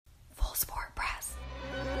Sport Press.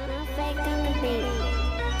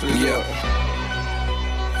 Yeah.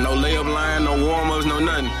 No layup line, no warm-ups, no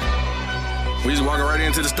nothing. We just walking right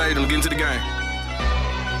into the stadium, getting to the game.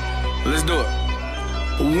 Let's do it.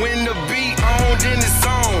 When the beat on, then it's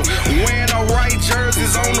on. Wearing our right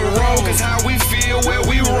jerseys on the road, cause how we feel where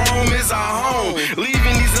we roam is our home.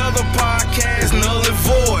 Leaving these other podcasts null and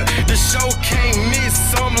void. The show can't miss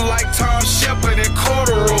something like Tom Shepard and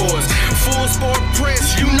corduroys. Full Sport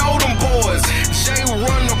Press, you know them boys. Jay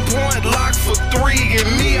run the point, lock for 3, and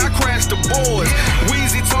me, I crash the boards.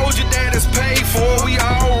 Weezy told you that it's paid for. We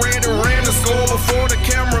already ran the score before the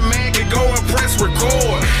cameraman could go and press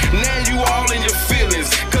record. Now you all in your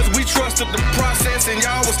feelings, cause we trusted the process and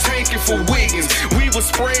y'all was tanking for Wiggins. We was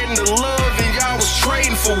spreading the love and y'all was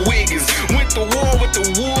trading for Wiggins. Went to war with the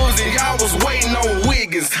Wolves and y'all was waiting on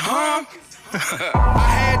Wiggins, huh?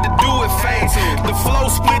 I had to do it fast. The flow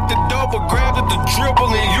split the double, grabbed at the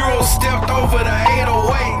dribble, and Euro stepped over the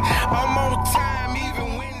 808. I'm on time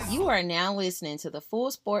even when it's... You are now listening to the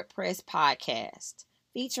Full Sport Press podcast,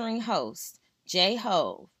 featuring hosts Jay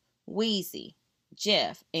Hove, Weezy,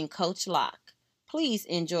 Jeff, and Coach Locke. Please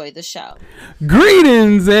enjoy the show.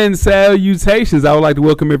 Greetings and salutations. I would like to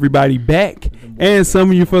welcome everybody back and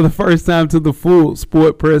some of you for the first time to the Full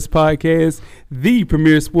Sport Press podcast, the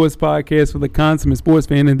premier sports podcast for the consummate sports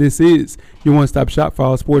fan. And this is your one-stop shop for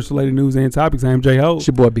all sports-related news and topics. I am Jay Ho. It's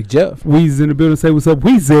your boy Big Jeff. Weezy's in the building. Say what's up,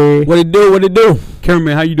 Weezy. What it do? What it do?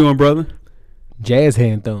 Cameraman, how you doing, brother? Jazz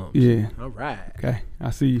hand thumbs. Yeah. All right. Okay. I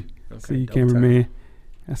see you. I see you, double cameraman.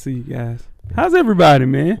 I see you guys. How's everybody,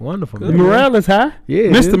 man? Wonderful. The morale is high. Yeah.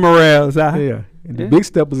 Mr. Morale is high. Yeah. And the big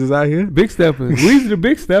steppers is out here. Big steppers. Weezy the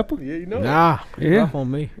big stepper. Yeah, you know. Nah, Yeah. rough on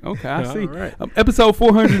me. Okay, I see. Right. Episode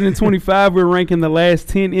 425, we're ranking the last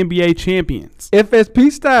 10 NBA champions.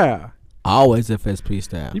 FSP style. Always FSP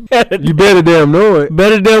style. You better damn know it.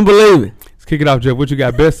 Better than believe it. Let's kick it off, Jeff. What you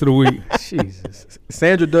got best of the week? Jesus.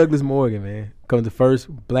 Sandra Douglas Morgan, man. Becomes the first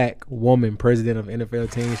black woman president of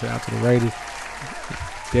NFL team. Shout out to the Raiders.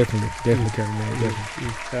 Definitely, Kevin, man.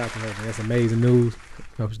 Definitely. Shout out to her, man. That's amazing news.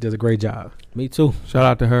 Hope she does a great job. Me too. Shout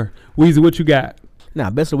out to her. Weezy, what you got? Nah,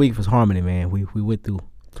 best of the week was Harmony, man. We went through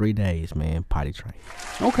 3 days, man. Potty train.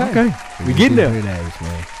 Okay. We getting there. 3 days,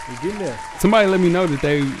 man. We getting there. Somebody let me know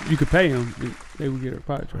that you could pay them. They would get a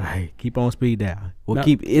pot tray. Right. Keep on speed dial. Well, No,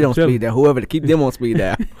 keep it on Jeff. speed dial. Whoever, keep them on speed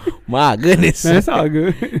dial. My goodness. Man, it's all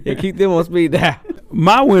good. Yeah, keep them on speed dial.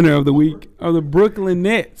 My winner of the week are the Brooklyn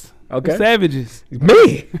Nets. Okay. The Savages.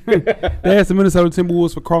 Me. They had some Minnesota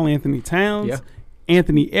Timberwolves for Karl Anthony Towns, Yeah.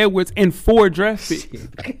 Anthony Edwards, and 4 draft picks.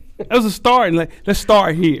 That was a start. Let's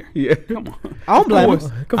start here. Yeah. Come on. I don't blame Of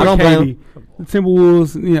course. him. I don't blame him. The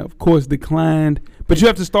Timberwolves, of course, declined. But you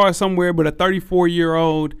have to start somewhere. But a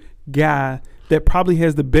 34-year-old guy that probably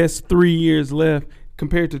has the best 3 years left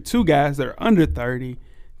compared to 2 guys that are under 30.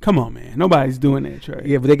 Come on, man. Nobody's doing that trade.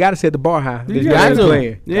 Yeah, but they got to set the bar high. You They got ain't to.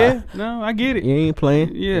 playing. Yeah, no, I get it. You ain't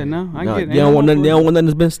playing. Yeah, no, I No, get it. they don't want nothing. They don't want nothing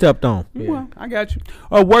that's been stepped on. Well, I got you.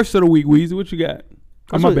 Worst of the week, Weezy. What you got?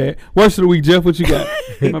 Oh, What's my what- bad. Worst of the week, Jeff. What you got?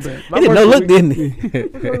 My bad. He didn't know look, didn't he?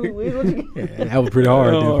 Yeah, that was pretty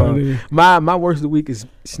hard. Oh, dude. yeah. My worst of the week is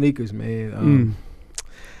sneakers, man.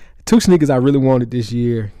 2 sneakers I really wanted this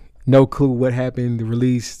year. No clue what happened. The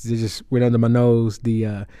release, they just went under my nose.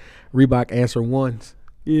 The Reebok Answer Ones.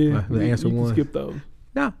 Yeah, The Answer you can One. skip those.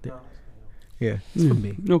 No. Yeah, it's for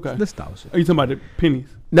me. Okay. Nostalgia. Are you talking about the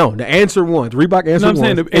pennies? No, the Answer Ones. Reebok Answer No, I'm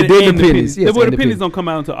saying Ones. and then the pennies. Yes, Well, and the pennies don't come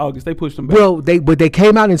out until August. They pushed them back. Well, they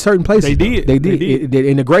came out in certain places. They though. did. They They did. did.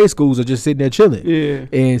 And the grade schools are just sitting there chilling. Yeah.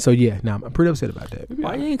 And so, I'm pretty upset about that.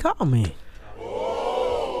 Why you ain't call me?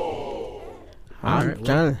 I'm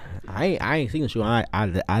trying. I ain't seen the shoe. I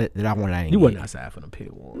wanted. I ain't. You get. wasn't outside for the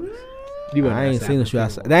pit ones. You wasn't I ain't outside seen the for shoe the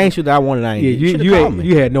outside. pit That ain't shoe that I wanted. I ain't. Yeah, get.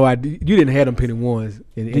 you had no idea. You didn't have them penny ones.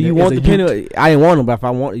 Do you want the penny? I didn't want them, but if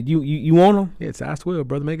I want you want them? Yeah, size 12,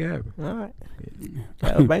 brother. Make it happen. All right.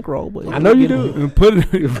 Got a bankroll, but I know you do. And put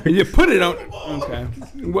it. You put it on. Okay.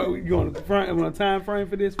 What you going to front? Want a time frame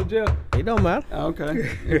for this for Jeff? It don't matter.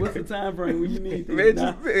 Okay. And what's the time frame when you need this?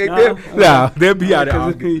 Man, Nah? they'll be out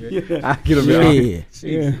Okay. there. Yeah. I get them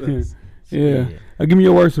Yeah. Yeah. Give me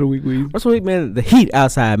your worst of the week, Weezy. What's the week, man? The heat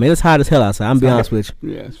outside, man. It's hot as hell outside. I'm be honest with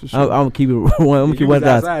you. Yes, for sure. I'm gonna keep it. I'm gonna keep it outside.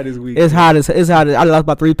 outside this week. It's hot as I lost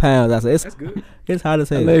about 3 pounds. That's good. It's hot as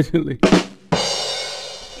hell. Allegedly.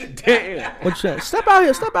 Damn. What you saying? Step out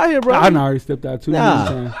here, bro. I done already stepped out too many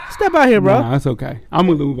times. Nah, step out here, bro. Nah, that's okay. I'm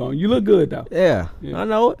gonna move on. You look good though. Yeah, Yeah. I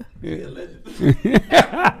know it. Yeah.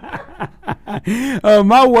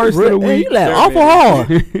 My worst of the week. You laugh awful hard.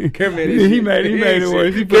 He made it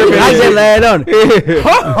worse. He I just laughed on it.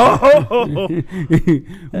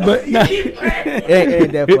 But nah,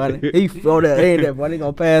 ain't that funny. He throw that. Ain't that funny. He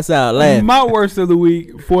gonna pass out laughing. my worst of the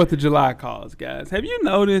week, 4th of July calls, guys. Have you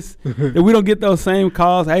noticed that we don't get those same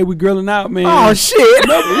calls? Hey, we grilling out, man. Oh shit!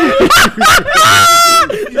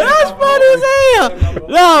 That's funny as hell.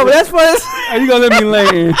 No, but that's funny as hell. Are you gonna let me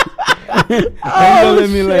land? Let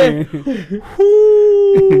me land.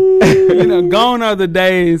 You know, gone are the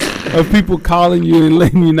days of people calling you and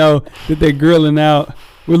letting you know that they're grilling out.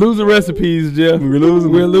 We're losing recipes, Jeff. We're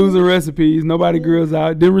losing recipes. Nobody grills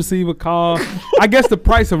out. Didn't receive a call. I guess the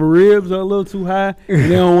price of ribs are a little too high.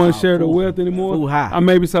 And they don't want to share the wealth anymore. Too high.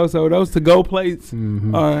 Maybe so. Those to-go plates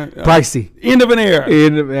are Pricey. end of an era.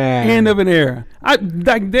 End Of an era.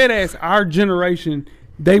 Like dead ass. Our generation,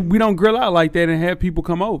 we don't grill out like that and have people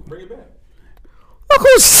come over. Bring it back. Look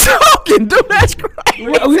who's talking, dude. That's crazy.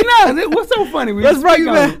 What's so funny? Let's bring it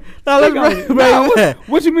back. No, let's bring it back.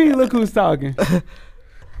 What you mean? Look who's talking.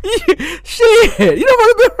 Shit, you don't want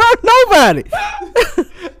to be around nobody.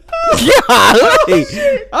 Golly.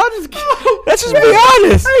 Let's just be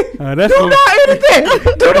honest. Do not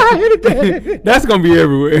anything. That's gonna be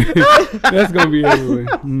everywhere. That's gonna be everywhere.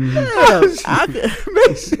 That's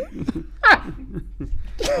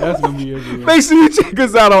gonna be everywhere. Make sure you check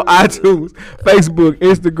us out on iTunes, Facebook,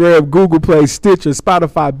 Instagram, Google Play, Stitcher,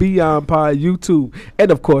 Spotify, Beyond Pod, YouTube,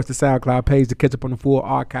 and of course the SoundCloud page to catch up on the full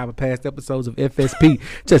archive of past episodes of FSP.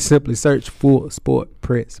 Just simply search Full Sport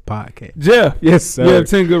Press Podcast. Jeff. Yes, sir. You have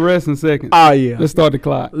 10 good resting seconds. Oh yeah. Let's start the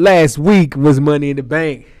clock. Last week was Money in the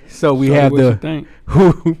Bank. So we have what you the think.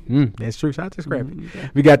 who. That's true. Shout out to Scrappy.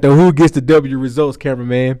 We got the who gets the W results,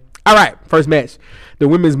 cameraman. All right, first match. The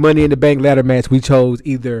women's Money in the Bank ladder match. We chose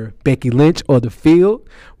either Becky Lynch or the field.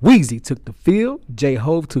 Weezy took the field. J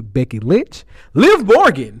Hove took Becky Lynch. Liv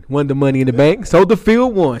Morgan won the Money in the Bank. So the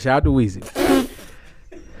field won. Shout out to Weezy.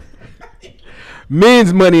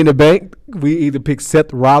 Men's Money in the Bank. We either picked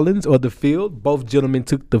Seth Rollins or the field. Both gentlemen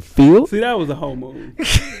took the field. See, that was a whole move.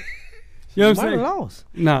 You know what I'm saying? Lost.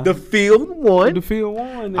 Nah. The field won. The field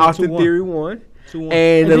won. Austin Theory won. 2-1.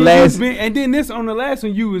 And the then last. and then this on the last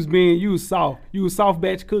one, you was soft. You was soft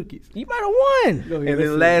batch cookies. You might have won. And then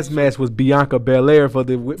the last match was Bianca Belair for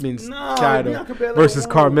the women's title Bianca Belair versus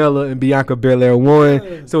won. Carmella, and Bianca Belair won.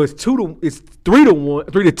 Yeah. So it's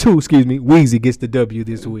 3-2. Excuse me. Weezy gets the W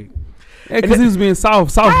this week. Because he was being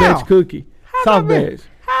soft How? batch cookie. Soft batch.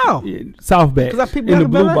 How? Yeah, soft batch. 'Cause I picked in the Bianca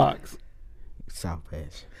blue Belair? box. South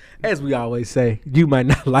Patch. As we always say, you might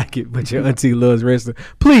not like it, but your auntie loves wrestling.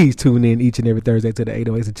 Please tune in each and every Thursday to the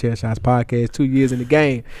 808s and Chair Shots podcast. 2 years in the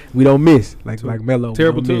game, we don't miss. Like Melo.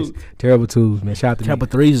 Terrible twos. Terrible twos, man. Shout out to Terrible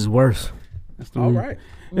me. threes is worse. All right.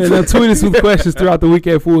 And tweet us with questions throughout the week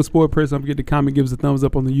at Full Sport Press. Don't forget to comment, give us a thumbs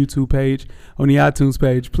up on the YouTube page, on the iTunes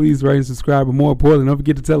page. Please rate and subscribe. But more importantly, don't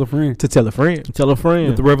forget to tell a friend. To tell a friend. Tell a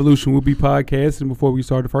friend. The Revolution will be podcast. And before we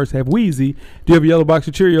start the first half, Weezy, do you have a yellow box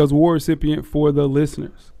of Cheerios award recipient for the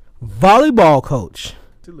listeners? Volleyball coach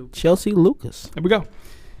Chelsea Lucas. There we go.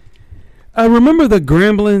 Remember the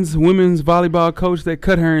Gremlins women's volleyball coach that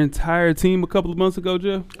cut her entire team a couple of months ago,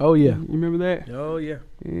 Jeff? Oh, yeah. You remember that? Oh, yeah.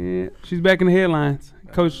 Yeah, she's back in the headlines.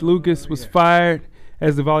 Coach Lucas was fired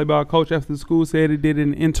as the volleyball coach after the school said it did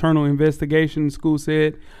an internal investigation. The school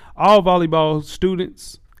said all volleyball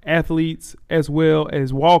students, athletes, as well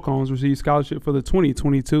as walk-ons receive scholarship for the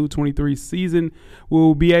 2022-23 season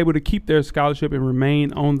will be able to keep their scholarship and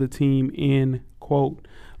remain on the team, end quote.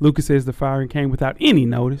 Lucas says the firing came without any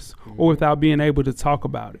notice or without being able to talk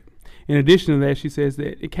about it. In addition to that, she says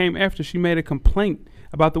that it came after she made a complaint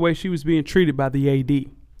about the way she was being treated by the AD.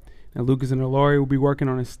 Now, Lucas and her lawyer will be working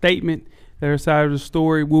on a statement that her side of the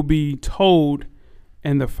story will be told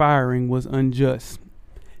and the firing was unjust.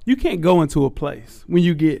 You can't go into a place when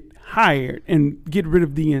you get hired and get rid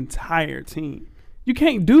of the entire team. You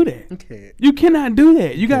can't do that. Okay. You cannot do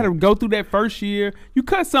that. You got to go through that first year. You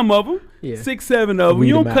cut some of them, 6, 7 of them. Weed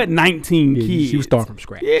You don't them cut out. 19 Yeah, kids. she was starting from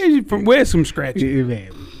scratch. Yeah, where's some scratches? Yeah,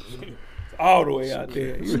 man. All the way out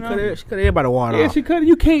there. She cut everybody water Yeah, off. she cut it.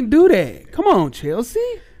 You can't do that. Come on, Chelsea.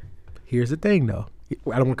 Here's the thing, though.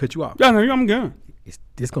 I don't want to cut you off. No, I'm good.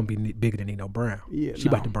 This gonna be bigger than Nino Brown. Yeah, she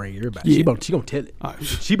about to bring everybody. Yeah. She gonna tell it.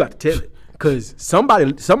 She about to tell it because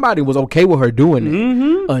somebody was okay with her doing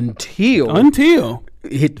it until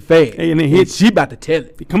it hit the fan, and it hit. She about to tell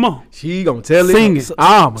it. Come on, she gonna tell Sing it. it.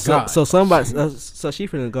 Oh my god! So somebody, so she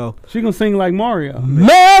finna go. She gonna sing like Mario.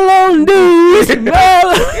 Melodies from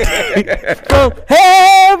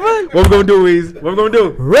heaven, What we gonna do is what we gonna do?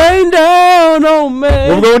 rain down on me.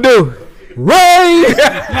 What we gonna do? Ray.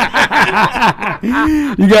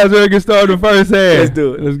 You guys ready to get started the first half? Let's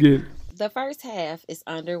do it. Let's get it. The first half is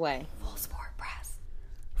underway.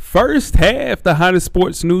 First half, the hottest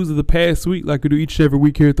sports news of the past week, like we do each and every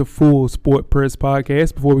week here at the Full Sport Press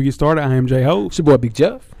Podcast. Before we get started, I am J Ho. It's your boy Big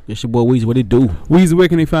Jeff. It's your boy Weezy. What it do? Weezy, where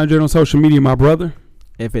can they find you on social media, my brother?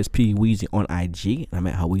 FSP Weezy on IG. And I'm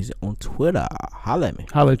at Weezy on Twitter. Holla at me.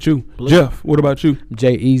 Holla at you. Blue. Jeff, what about you?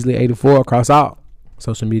 J Easley 84 across all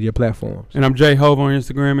social media platforms. And I'm J Hove on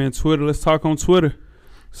Instagram and Twitter. Let's talk on Twitter.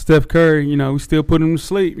 Steph Curry, we still put him to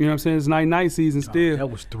sleep. You know what I'm saying? It's night season still. That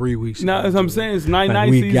was 3 weeks No, ago. that's what I'm saying. It's night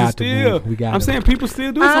we season got to still. move. We got I'm to saying move. people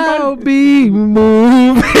still do I'll somebody. be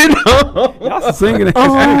moving on. Y'all singing it.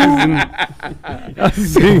 Y'all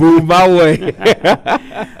singing. Move my way.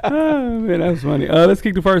 Oh, man, that's funny. Let's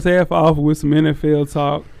kick the first half off with some NFL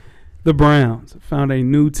talk. The Browns found a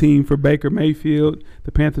new team for Baker Mayfield.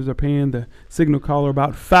 The Panthers are paying the signal caller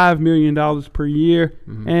about $5 million per year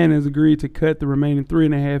and has agreed to cut the remaining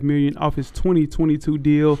 $3.5 million off his 2022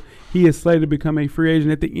 deal. He is slated to become a free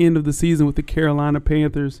agent at the end of the season with the Carolina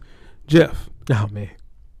Panthers. Jeff, Oh, man.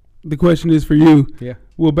 the question is for you. Yeah.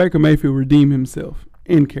 Will Baker Mayfield redeem himself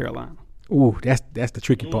in Carolina? Ooh, that's the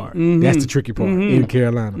tricky part. Mhm. That's the tricky part Mhm. in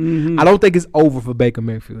Carolina. Mhm. I don't think it's over for Baker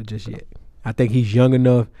Mayfield just yet. I think he's young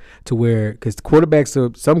enough to where, because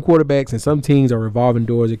some quarterbacks and some teams are revolving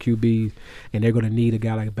doors at QBs, and they're going to need a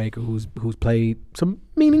guy like Baker who's played some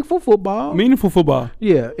meaningful football. Meaningful football.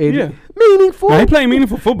 Yeah, and Yeah. meaningful. Now, he played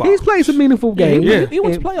meaningful football. He's played some meaningful games. yeah. He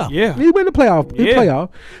went to playoff. Yeah. He went to playoff. Yeah. Playoff.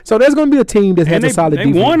 So there's going to be a team that has And a solid they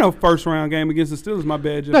defense. won a first-round game against the Steelers. My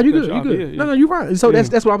bad, Jeff. No, you Cut good. You off. good. Yeah, yeah. No, you're right. So Yeah.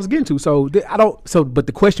 that's what I was getting to. So I don't. So, but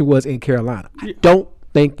the question was in Carolina. Yeah. I don't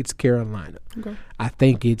think it's Carolina. Okay. I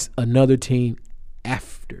think it's another team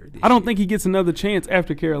after this. I don't think he gets another chance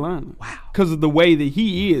after Carolina. Wow. Because of the way that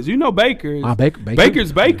he is. Baker is.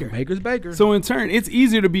 Baker's Baker. Baker's Baker. So, in turn, it's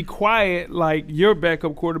easier to be quiet like your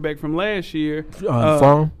backup quarterback from last year.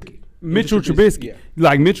 Farm. Mitchell Trubisky. Yeah.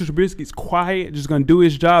 Like, Mitchell Trubisky's quiet, just going to do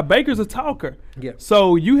his job. Baker's a talker. Yeah.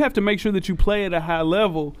 So, you have to make sure that you play at a high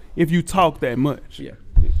level if you talk that much. Yeah.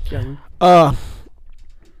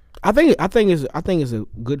 I think it's a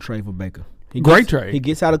good trade for Baker. Great trade. He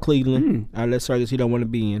gets out of Cleveland, out of that circus he don't want to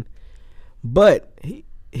be in. But he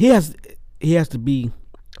has to be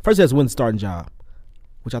first. He has to win the starting job,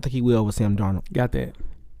 which I think he will with Sam Darnold. Got that.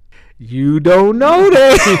 You don't know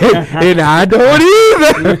that, and I don't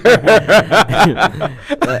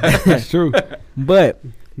either. That's true. But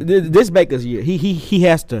this Baker's year, he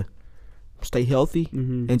has to stay healthy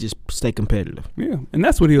Mhm. and just stay competitive. Yeah. And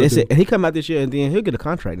that's what he'll That's do. it. And he come out this year, and then he'll get a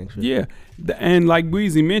contract next year. Yeah. And like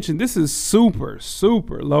Weezy mentioned, this is super,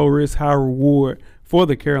 super low risk, high reward for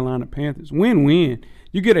the Carolina Panthers. Win-win.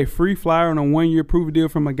 You get a free flyer on a 1-year prove deal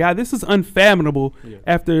from a guy. This is unfathomable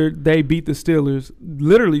after they beat the Steelers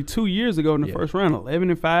literally 2 years ago in the first round.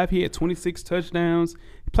 11-5. He had 26 touchdowns.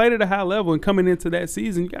 He played at a high level, and coming into that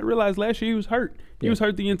season, you got to realize last year he was hurt. He was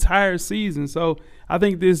hurt the entire season. So I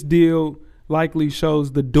think this deal likely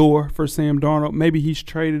shows the door for Sam Darnold. Maybe he's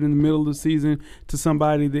traded in the middle of the season to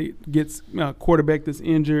somebody that gets a quarterback that's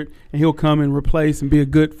injured, and he'll come and replace and be a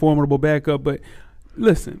good, formidable backup. But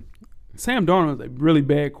listen, Sam Darnold is a really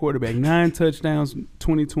bad quarterback. 9 touchdowns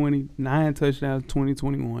 2020, 9 touchdowns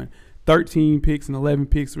 2021, 13 picks and 11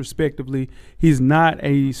 picks respectively. He's not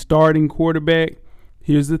a starting quarterback.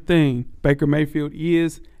 Here's the thing. Baker Mayfield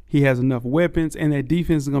is. He has enough weapons, and that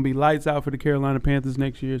defense is going to be lights out for the Carolina Panthers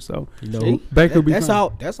next year. So Baker will be fine.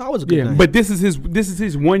 That's always a good thing. But this is his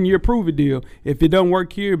 1-year prove-it deal. If it don't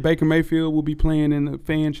work here, Baker Mayfield will be playing in the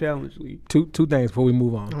Fan Challenge League. Two things before we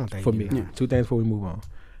move on. For me, Yeah. 2 things before we move on.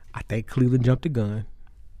 I think Cleveland jumped the gun.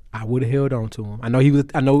 I would have held on to him. I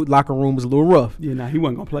know locker room was a little rough. Yeah, nah, he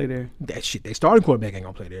wasn't going to play there. That shit, they starting quarterback ain't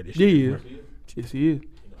gonna play there this Yeah, year. he is. Yes, he is.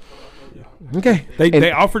 Okay.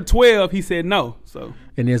 They offered 12. He said no. So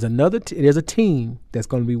And there's there's a team that's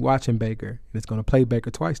going to be watching Baker and it's going to play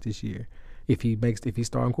Baker twice this year if he's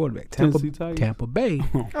starting quarterback. Tennessee Titans. Tampa Bay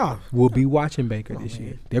Oh, will be watching Baker this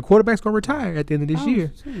year. Their quarterback's going to retire at the end of this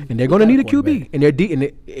year, shit. and they're going to need a quarterback. QB.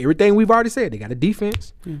 And everything we've already said, they got a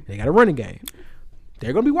defense, they got a running game.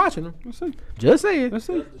 They're going to be watching them. let's see. Just saying. Let's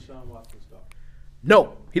see.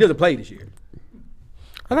 No, he doesn't play this year.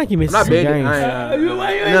 I think he missed I'm not some betting.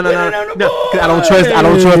 games. No. 'Cause I don't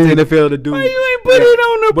trust the NFL to do. Why you ain't put it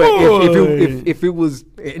on the board? But if it was,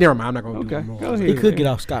 never mind. I'm not going to do Okay, it more. go ahead. He could get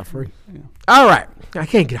off scot free. All right, I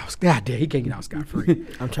can't get out. God damn, he can't get out scot free.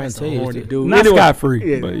 I'm trying to tell you, horny it's dude. Not Anyway, scot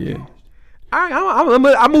free, yeah. but yeah. All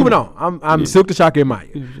right, I'm moving on. I'm Silk the Shocker in my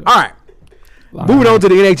ear. sure. All right, moving on to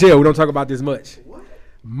the NHL. We don't talk about this much.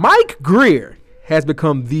 Mike Grier has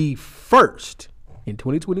become the first in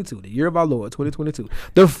 2022, the year of our Lord, 2022,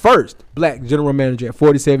 the first black general manager at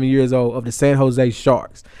 47 years old of the San Jose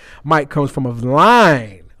Sharks. Mike comes from a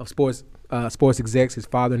line of sports execs. His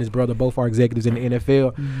father and his brother both are executives in the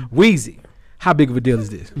NFL. Weezy, how big of a deal is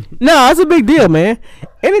this? No, it's a big deal, man.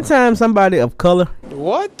 Anytime somebody of color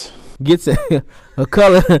gets a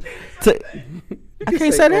color I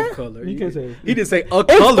can't say that. Color. You can't say that. He didn't say a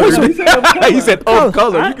color. He said of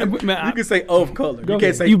color. You can say of color. You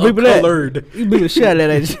can't say you of colored. You beat the shit out of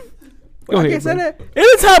that. Go I ahead, can't say bro. that.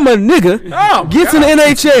 Anytime a nigga gets in the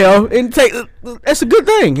NHL and that's a good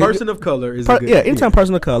thing. Person of color is a good yeah. Anytime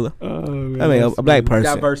person of color. Oh, man, I mean, a black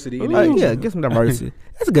person. diversity. Yeah, get some diversity.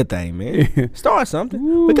 That's a good thing, man. Start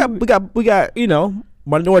something. We got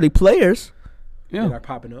minority players. Yeah. That are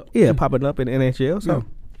popping up. Yeah, popping up in the NHL. So.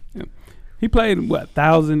 Yeah. He played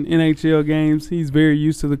 1,000 NHL games. He's very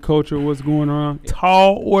used to the culture of what's going on. Yeah.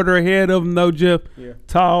 Tall order ahead of him, though, Jeff. Yeah.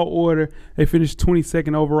 Tall order. They finished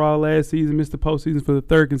 22nd overall last season, missed the postseason for the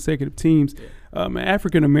third consecutive teams. Yeah.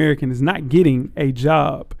 African American is not getting a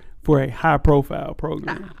job for a high-profile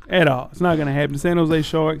program at all. It's not going to happen. The San Jose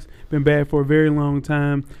Sharks been bad for a very long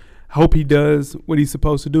time. Hope he does what he's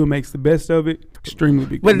supposed to do and makes the best of it. Extremely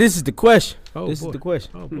big. But this is the question. Is the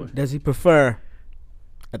question. Oh, boy. Does he prefer?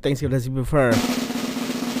 I think so. Does he prefer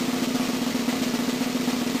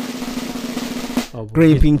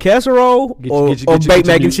green bean casserole or baked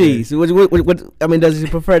mac and cheese? What, I mean, does he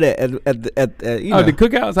prefer that at the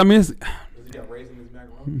cookouts? I mean,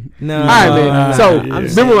 no. All right, man. So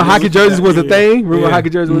remember when hockey jerseys was a thing? Yeah. Hockey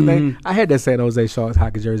jerseys was a thing? I had that San Jose Sharks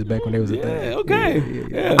hockey jersey back when they was a thing. Okay.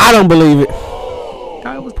 Yeah. I don't believe it.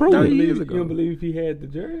 God, it was proven years You ago. don't believe he had the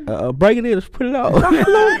jersey? Break it in. Let's put it out.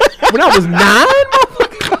 When I was 9.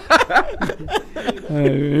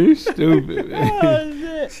 Hey, stupid,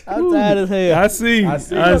 man. I'm tired as hell. I see.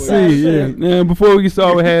 Yeah. Now, before we get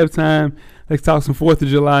started with halftime, let's talk some 4th of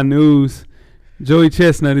July news. Joey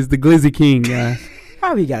Chestnut is the Glizzy King, guys.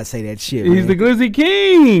 Why we gotta say that shit? He's the Glizzy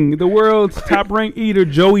King. The world's top-ranked eater,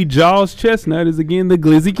 Joey Jaws Chestnut, is again the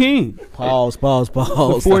Glizzy King. Pause. The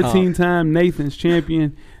 14-time Nathan's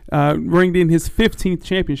champion ringed in his 15th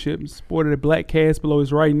championship, sported a black cast below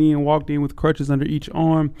his right knee, and walked in with crutches under each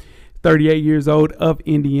arm. 38 years old, of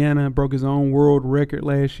Indiana, broke his own world record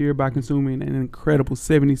last year by consuming an incredible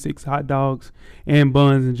 76 hot dogs and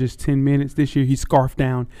buns in just 10 minutes. This year he scarfed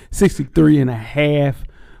down 63 and a half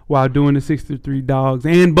while doing the 63 dogs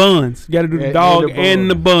and buns. You got to do the dog and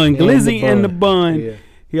the bun. Glizzy and the bun. Yeah.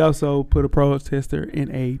 He also put a protester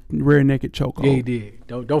in a rear naked chokehold. Yeah, he did.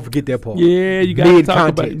 Don't forget that part. Yeah, you got to talk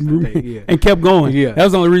about it. Yeah. And kept going. Yeah. That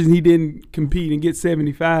was the only reason he didn't compete and get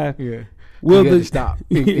 75. Yeah. He had to stop.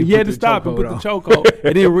 He had to stop and put the chokehold.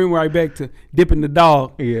 And then we went right back to dipping the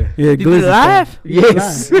dog. Yeah. Did you live?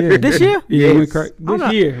 Yes. Yeah. This year? Yeah. Yes.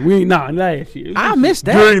 This year. Last year. I missed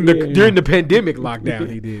that. During the pandemic lockdown,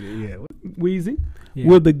 he did it. Yeah. Weezy,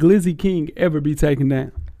 will the Glizzy King ever be taken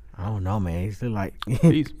down? I don't know, man. He's like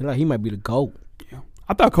he might be the GOAT.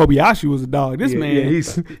 I thought Kobayashi was a dog. This man,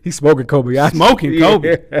 he's smoking Kobayashi. Smoking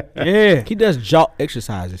Kobe. Yeah. He does jaw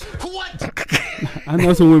exercises. What? I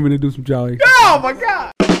know some women that do some jaw exercises. Oh my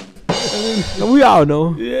God. We all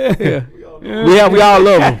know. Yeah. We all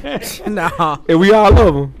love him. Nah. And we all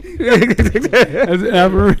love him.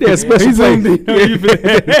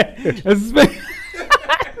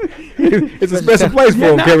 It's a special place for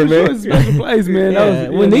him, Kevin, man. It's a special place, man. Yeah,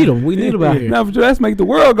 we need him. We need him out here. Now, for sure, let's make the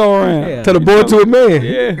world go around. Yeah. To the boy to a man.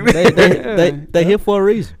 Yeah. They here for a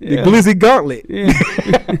reason. The Glizzy Gauntlet.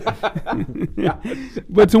 Yeah.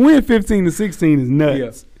 But to win 15-16 is nuts.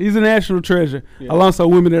 Yes. He's a national treasure. Yeah. Alongside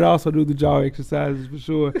women that also do the jaw exercises for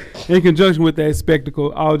sure. In conjunction with that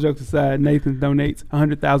spectacle, all jokes aside, Nathan donates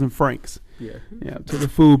 100,000 francs. Yeah, to the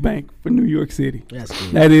food bank for New York City. That's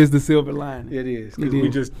good. That is the silver lining. It is. We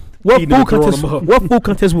just what food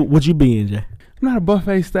contest would you be in, Jay? I'm not a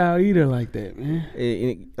buffet style eater like that, man.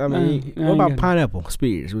 I mean, what about pineapple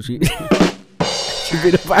spears? Would you be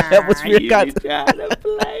the pineapple spear contest? Trying to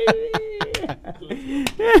play me.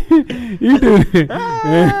 You do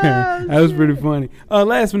that. That was pretty funny.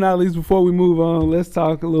 Last but not least, before we move on, let's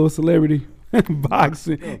talk a little celebrity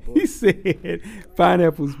boxing. He said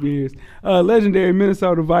pineapple spears. Legendary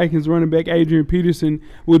Minnesota Vikings running back Adrian Peterson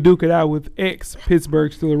will duke it out with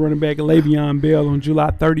ex-Pittsburgh Steelers running back LaVeon Bell on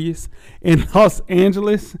July 30th in Los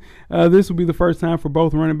Angeles. This will be the first time for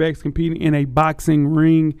both running backs competing in a boxing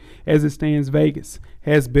ring. As it stands, Vegas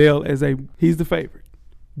has Bell as he's the favorite.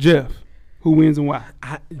 Jeff, Who wins and why?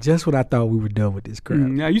 Just when I thought we were done with this crap.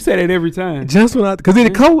 Now you say that every time. Just when because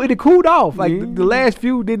it cooled off. Like the last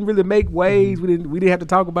few didn't really make waves. We didn't have to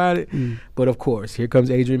talk about it. But of course, here comes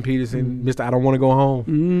Adrian Peterson, Mr. I don't want to go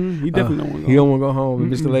home. He definitely don't want to go home. He don't want to go home.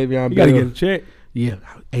 And Mr. LaVeon Bell. You got to get a check. Yeah,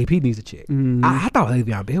 AP needs a check. I thought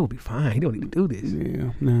LaVeon Bell would be fine. He don't need to do this.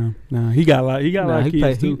 Yeah, no. He got a lot of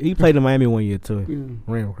kids too. He played in Miami 1 year too.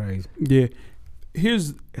 Ran crazy. Yeah.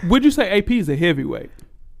 Would you say AP is a heavyweight?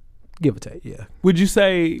 Give or take, yeah. Would you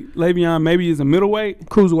say Le'Veon maybe is a middleweight?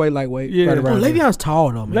 Cruiserweight, lightweight. Yeah. Right around Le'Veon's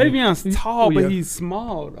tall though, man. Le'Veon's tall, but he's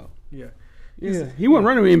small though. Yeah. Yeah. He wasn't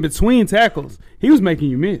running in between tackles. He was making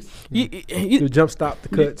you miss. The jump stop, the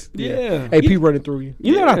cuts. Yeah. AP running through you.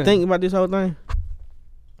 You know what I think about this whole thing? I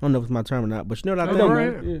don't know if it's my term or not, but you know what I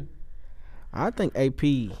think? Yeah. I think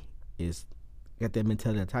AP is got that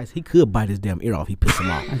mentality of Tyson. He could bite his damn ear off. He pissed him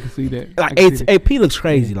off. I can see that. Like AP looks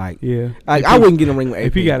crazy. Like AP, I wouldn't get in the ring with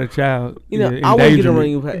AP. AP got a child. You know, I wouldn't get in the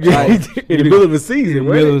ring with In the middle of the season, in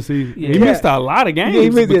the middle of the season. Yeah. He missed a lot of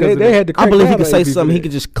games. They had to I believe he crack could out say AP something. for He that.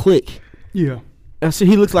 could just click. Yeah. And see,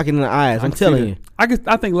 he looks like it in the eyes. I'm telling you. I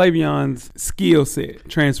think Le'Veon's skill set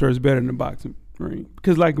transfers better than the boxing ring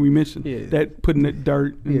because, like we mentioned, that putting the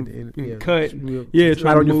dirt and cut,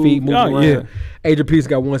 right on your feet, moving around. Yeah. Adrian Peterson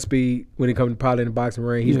got one speed when it comes to probably in the boxing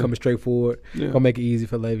ring. He's coming straight forward. Gonna make it easy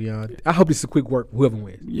for Le'Veon. I hope this is a quick work. Whoever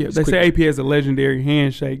wins. Yeah, they say AP has a legendary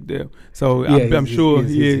handshake deal, so I'm sure.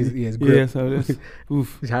 Yeah, so that's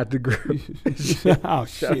oof. Shout out to Grier. Oh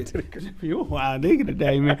shit, you a wild nigga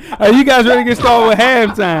today, man. Hey, you guys ready to get started with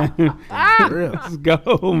halftime? Let's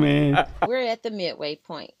go, man. We're at the midway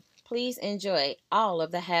point. Please enjoy all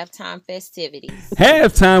of the halftime festivities.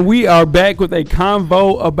 Halftime, we are back with a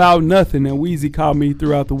convo about nothing. And Weezy called me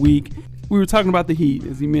throughout the week. We were talking about the heat.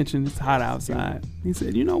 As he mentioned, it's hot outside. He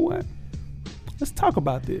said, you know what? Let's talk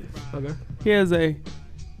about this. Okay. Here's a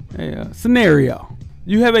scenario.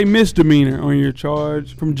 You have a misdemeanor on your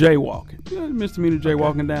charge from jaywalking. You have a misdemeanor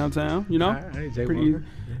jaywalking downtown, you know? I ain't Pretty jaywalker. easy.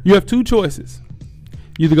 You have two choices.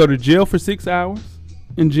 You either go to jail for 6 hours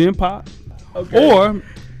in Gym Pop, or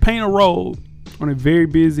paint a road on a very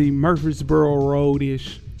busy Murfreesboro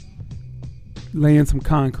Road-ish, laying some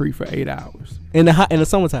concrete for 8 hours. In the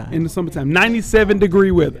summertime. In the summertime. 97-degree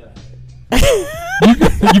weather.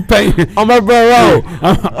 you paint on Murfreesboro Road.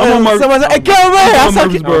 I'm on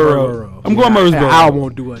Murfreesboro Road. I'm going Murfreesboro. I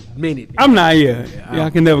won't do a minute. I'm not here. Yeah, I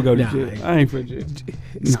can never go to jail. I ain't for jail.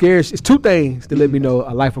 It's two things to let me know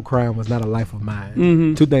a life of crime was not a life of mine.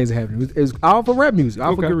 Mm-hmm. Two things that happened. It was all for rap music,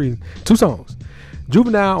 all for good reasons. 2 songs.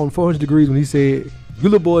 Juvenile on 400 Degrees when he said, "You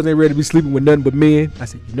little boys ain't ready to be sleeping with nothing but men." I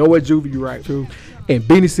said, "You know what, Juvie, you right." True. And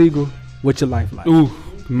Beanie Siegel, "What's Your Life Like?" Ooh,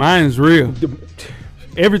 mine's real.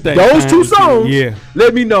 Everything. Those 2 songs. Yeah.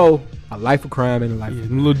 Let me know a life of crime and a life of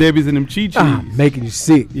them little Debbie's and them Chi-Chis. Making you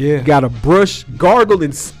sick. Yeah. Got to brush, gargle,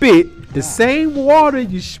 and spit the same water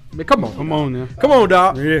you man, come on. Come on now. Come on,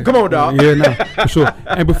 dog. Yeah. Come on, dog. Yeah, no, for sure.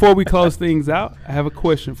 And before we close things out, I have a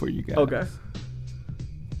question for you guys. Okay.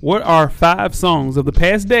 What are 5 songs of the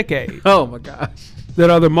past decade Oh my gosh. that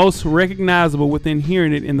are the most recognizable within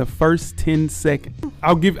hearing it in the first 10 seconds?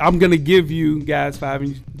 I'm gonna give you guys 5.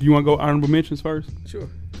 And do you want to go honorable mentions first? Sure.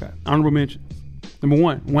 Okay. Honorable mentions. Number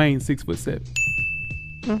 1, Wayne, 6'7".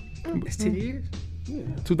 It's 10 years. Yeah.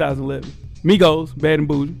 2011. Migos, Bad and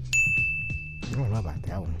Bougie. I don't know about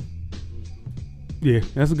that one. Yeah,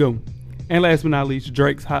 that's a good one. And last but not least,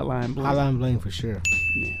 Drake's Hotline Bling. Hotline Bling for sure.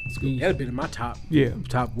 Yeah, that's good. That'd been in my top. Yeah.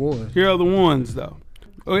 Top ones. Here are the ones though.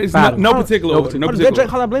 It's Five. no particular order. No That particular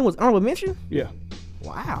Drake order. Hotline Bling was honorable mention? Yeah.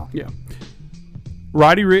 Wow. Yeah.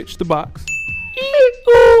 Roddy Ricch, The Box.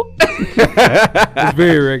 It's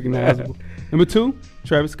very recognizable. Number 2,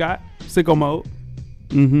 Travis Scott, Sicko Mode.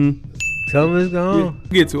 Mm-hmm. Tell them it's gone. Yeah.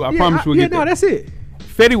 Get to it. I promise we'll get there. No, that's it.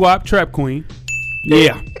 Fetty Wap, Trap Queen.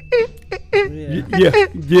 Yeah. Yeah.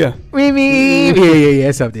 Yeah,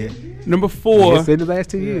 it's up there. Number 4, It's in the last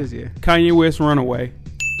 2 years, yeah. Kanye West, Runaway.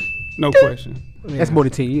 No question. That's more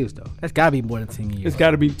than 10 years, though. That's got to be more than 10 years. It's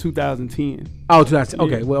got to be 2010. Oh, 2000.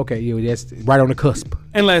 Okay, Yeah. well, okay, yeah, that's right on the cusp.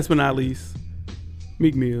 And last but not least,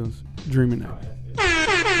 Meek Mill's Dreaming Out.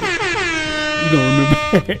 You gonna remember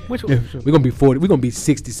that? Which Yeah, one? for sure. We're going to be 40. We're going to be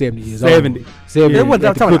 60, 70 years 70. old. 70 Yeah, at What,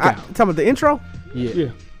 the talking cookout. about the intro? Yeah. Yeah.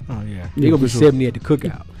 Oh, yeah. You're Yeah, going to for be sure. 70 at the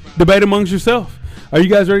cookout. Debate amongst yourself. Are you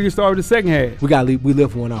guys ready to start with the second half? We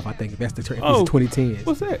left one off, I think. If that's the trend. Oh. It's 2010s.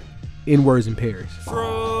 What's that? N-words in Paris.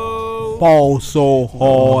 Bro. Fall so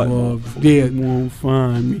hard. Yeah. You won't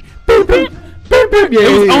find me. Beep, beep, beep,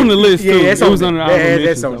 It was on the list, too. Yeah, It was on the honorable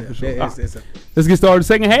mentions, on though, there. for sure. Let's get started.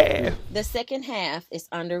 Second half. The second half is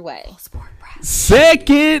underway.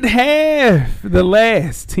 Second half. The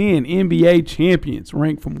last 10 NBA champions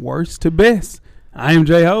ranked from worst to best. I am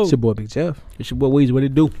J-Ho. It's your boy Big Jeff. It's your boy Weezy. What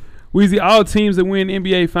it do? Weezy, all teams that win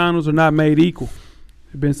NBA finals are not made equal.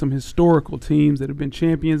 There have been some historical teams that have been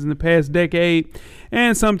champions in the past decade,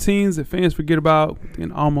 and some teams that fans forget about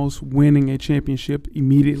and almost winning a championship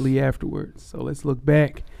immediately afterwards. So let's look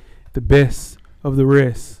back at the best of the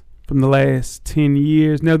rest from the last 10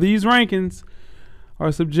 years. Now, these rankings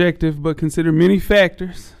are subjective, but consider many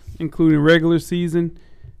factors, including regular season,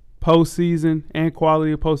 postseason, and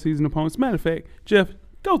quality of postseason opponents. Matter of fact, Jeff,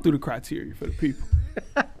 go through the criteria for the people.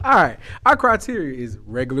 All right. Our criteria is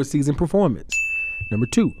regular season performance. Number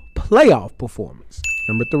 2, playoff performance.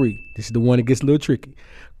 Number 3, this is the one that gets a little tricky,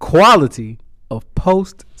 quality of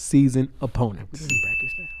postseason opponents.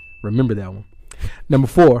 Remember that one. Number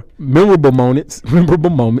 4, memorable moments.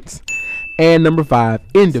 And number 5,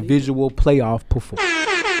 individual playoff performance.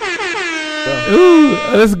 Ooh,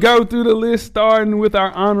 let's go through the list, starting with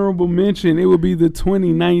our honorable mention. It would be the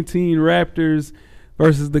 2019 Raptors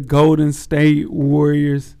versus the Golden State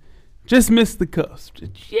Warriors. Just missed the cusp.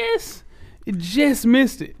 Just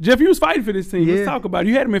missed it. Jeff, you was fighting for this team. Yeah. Let's talk about it.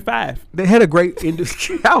 You had them at 5. They had a great I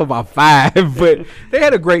was about 5, but they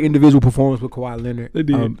had a great individual performance with Kawhi Leonard. They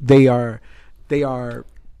did. They are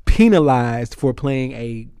penalized for playing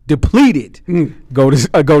a depleted Golden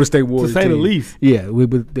State Warriors to say team. the least. Yeah,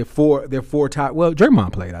 with their four top. Well,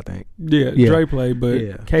 Draymond played, I think. Yeah, Dre played,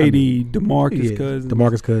 but KD,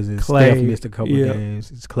 DeMarcus Cousins, Clay, Steph missed a couple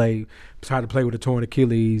games. It's Clay tried to play with a torn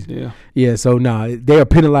Achilles. Yeah. So they are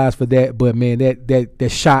penalized for that. But man, that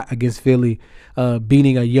shot against Philly,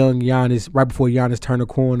 beating a young Giannis right before Giannis turned the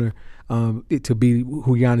corner, to be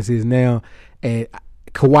who Giannis is now, and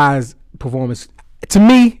Kawhi's performance to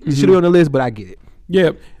me should be on the list, but I get it.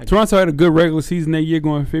 Yeah, Toronto had a good regular season that year,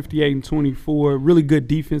 going 58-24. Really good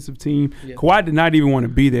defensive team. Yeah. Kawhi did not even want to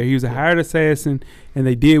be there. He was a hired assassin, and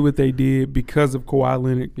they did what they did because of Kawhi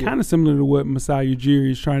Leonard. Yeah. Kind of similar to what Masai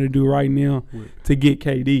Ujiri is trying to do right now to get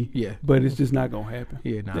KD. Yeah, but it's just not gonna happen.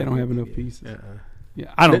 Yeah, they don't have enough pieces.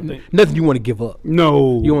 Yeah, I don't think nothing you want to give up.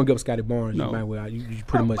 No, you don't want to give up Scotty Barnes. No. You might well. You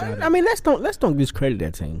pretty much out of it. I mean, let's don't discredit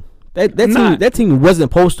that team. That team wasn't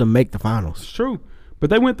supposed to make the finals. It's true. But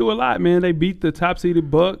they went through a lot, man. They beat the top-seeded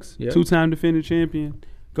Bucks, 2-time defending champion,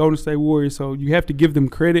 Golden State Warriors. So you have to give them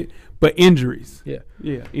credit. But injuries. Yeah,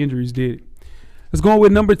 injuries did it. Let's go on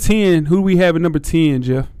with number 10. Who do we have at number 10,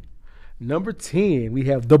 Jeff? Number 10, we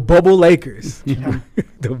have the Bubble Lakers. The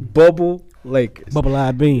Bubble Lakers.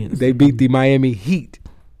 Bubble-eyed beans. They beat the Miami Heat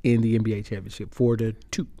in the NBA championship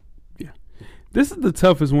 4-2. Yeah. This is the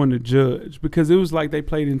toughest one to judge because it was like they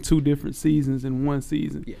played in 2 different seasons in one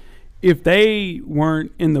season. Yeah. If they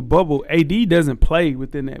weren't in the bubble, AD doesn't play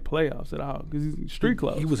within that playoffs at all because he's street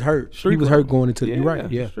clothes. He was hurt. He was hurt going into you're right.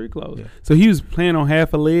 Yeah, street clothes. Yeah. So he was playing on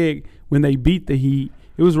half a leg when they beat the Heat.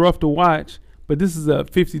 It was rough to watch, but this is a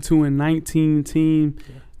 52-19 team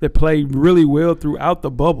that played really well throughout the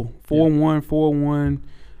bubble. 4-1, 4-1,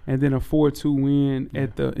 and then a 4-2 win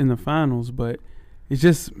in the finals. But it's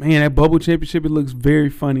just, man, that bubble championship, it looks very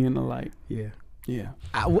funny in the light. Yeah.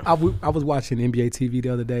 I was watching NBA TV the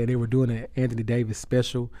other day, and they were doing an Anthony Davis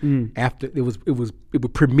special after it was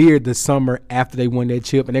premiered the summer after they won that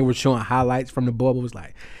chip, and they were showing highlights from the bubble. It was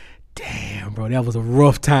like, damn, bro, that was a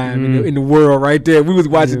rough time in the world right there. We was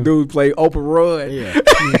watching dudes play open run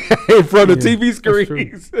in front of TV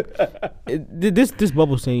screens. This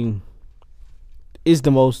bubble scene is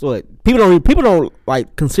the most people don't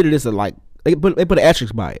like consider this a like. They put an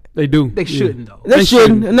asterisk by it. They do. They shouldn't though. They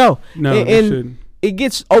shouldn't. No, they shouldn't. It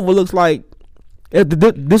gets overlooked like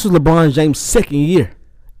this was LeBron James' second year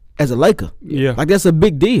as a Laker. Yeah, like that's a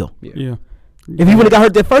big deal. Yeah. If he would have got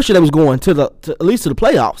hurt that first year, they was going to at least to the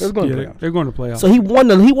playoffs. They're going to playoffs. So he won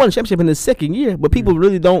the championship in his second year, but people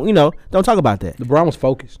really don't talk about that. LeBron was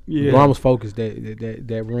focused. Yeah. LeBron was focused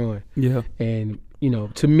that run. Yeah, and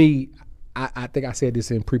to me, I think I said this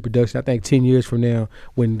in pre-production. I think 10 years from now,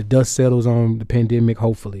 when the dust settles on the pandemic,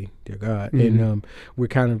 hopefully, dear God, and we're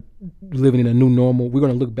kind of living in a new normal, we're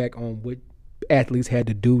going to look back on what athletes had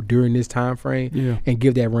to do during this time frame and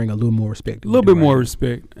give that ring a little more respect. A little bit more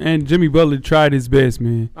respect. And Jimmy Butler tried his best,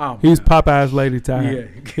 man. Oh, he was Popeye's lady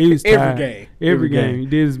tired. Yeah. He was tired. Every game. He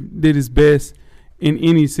did his best in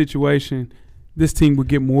any situation. This team would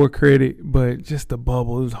get more credit, but just the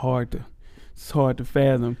bubble is hard to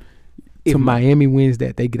fathom. If Miami wins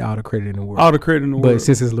that, they get all the credit in the world. All the credit in the world. But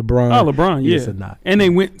since it's LeBron. Oh, LeBron, yeah. It's not. And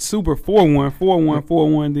they went super 4-1, 4-1,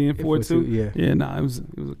 4-1, then 4-2. Yeah. Yeah, it was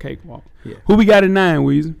a cakewalk. Yeah. Who we got at 9,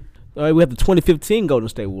 Weezy? All right, we have the 2015 Golden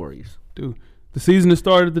State Warriors. Dude, the season that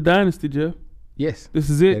started the dynasty, Jeff. Yes. This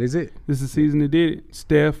is it. That is it. This is the season that did it.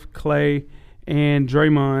 Steph, Clay, and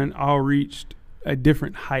Draymond all reached a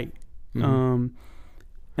different height.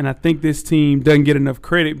 And I think this team doesn't get enough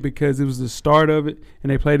credit because it was the start of it, and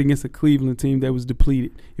they played against a Cleveland team that was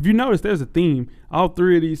depleted. If you notice, there's a theme. All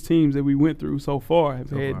three of these teams that we went through so far have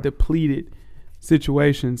had depleted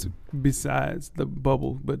situations besides the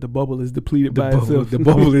bubble, but the bubble is depleted by itself. The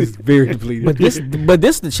bubble is very depleted. But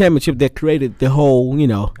this is the championship that created the whole,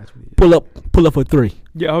 pull up for three.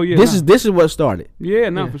 Yeah, oh yeah. This is what started. Yeah,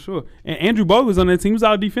 for sure. And Andrew Bogut was on that team. He was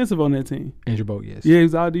all defensive on that team. Andrew Bogut, yes. Yeah, he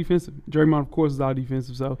was all defensive. Draymond, of course, was all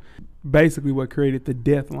defensive. So basically, what created the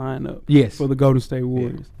death lineup for the Golden State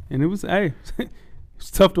Warriors. Yeah. And it was it's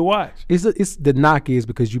tough to watch. It's the knock is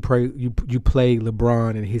because you play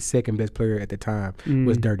LeBron and his second best player at the time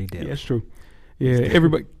was Dirty Deli. Yeah, that's true. Yeah,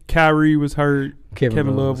 everybody. Kyrie was hurt.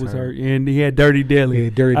 Kevin Love was hurt, and he had Dirty Deli. Yeah,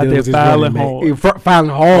 Dirty out Deli there filing hard. Filing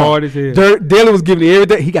hard As hell. Deli was giving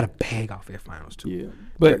everything. He got a bag off that finals too. Yeah,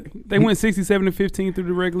 but they went 67-15 through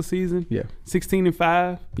the regular season. Yeah,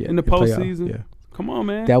 16-5 in the postseason. Yeah, come on,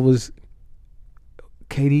 man. That was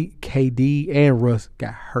KD and Russ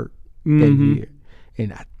got hurt that year.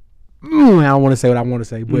 And I don't want to say what I want to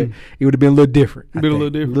say, but it would have been a little different. A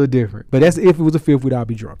little different. But that's if it was a fifth, we'd all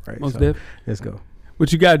be drunk, right? Most definitely. Let's go.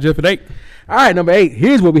 What you got, Jeff, at 8? All right, number 8.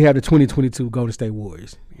 Here's what we have: the 2022 Golden State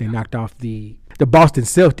Warriors. They knocked off the Boston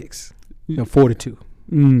Celtics,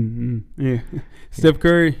 4-2. Yeah. Steph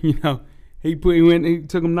Curry, he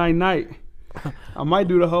took him night. I might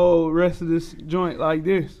do the whole rest of this joint like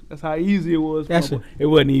this. That's how easy it was. It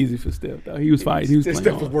wasn't easy for Steph though. He was fighting. He was playing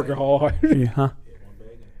Steph hard. was working hard.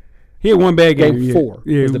 He had one bad game. Game 4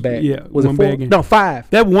 was the bad. Yeah, was one it 4? bad game. No, 5.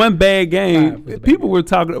 That one bad game. People game. were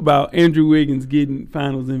talking about Andrew Wiggins getting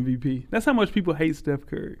Finals MVP. That's how much people hate Steph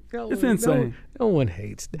Curry. It's insane. No one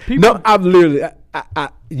hates Steph. No, I'm literally.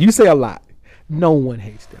 You say a lot. No one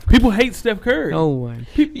hates Steph Curry. People hate Steph Curry. No one.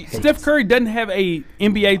 Steph Curry doesn't have a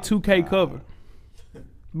NBA 2K cover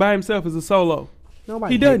by himself as a solo.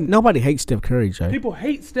 He doesn't. Nobody hates Steph Curry, Jay. People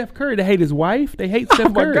hate Steph Curry. They hate his wife. They hate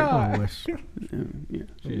Steph Curry. Oh, my God. Yeah,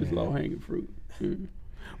 she's low-hanging fruit.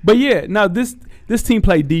 But, this team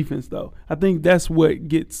played defense, though. I think that's what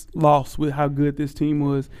gets lost with how good this team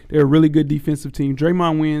was. They're a really good defensive team.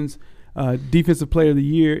 Draymond wins Defensive Player of the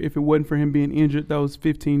Year. If it wasn't for him being injured those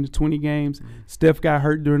 15 to 20 games, Steph got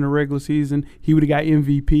hurt during the regular season. He would have got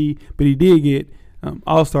MVP, but he did get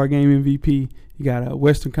All-Star Game MVP. He got a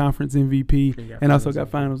Western Conference MVP and also got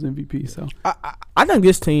Finals MVP. So I think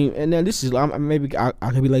this team, and then this is maybe I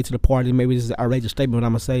could be late to the party. Maybe this is an outrageous statement, but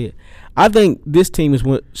I'm gonna say it. I think this team is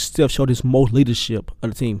what Steph showed his most leadership of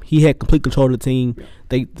the team. He had complete control of the team.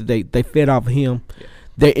 Yeah. They fed off of him.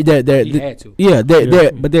 He had to.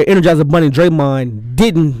 But their Energizer Bunny Draymond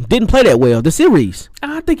didn't play that well. The series.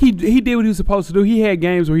 I think he did what he was supposed to do. He had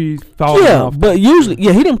games where he fallen off. But usually,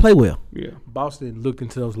 he didn't play well. Yeah, Boston looked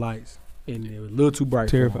into those lights. And it was a little too bright.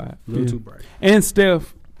 Terrified. A little too bright. And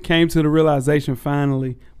Steph came to the realization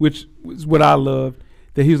finally, which was what I loved,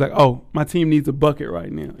 that he was like, oh, my team needs a bucket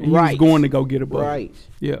right now. And he was going to go get a bucket. Right.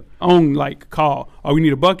 Yeah. On call. Oh, we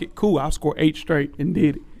need a bucket? Cool. I'll score 8 straight and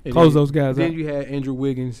did it. And close those guys out. Then you had Andrew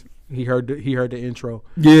Wiggins. He heard the intro.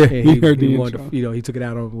 Yeah, he heard the intro. He took it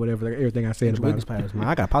out on whatever, everything I said about him. I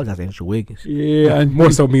got to apologize to Andrew Wiggins. Yeah. More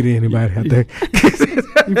so me than anybody, I think.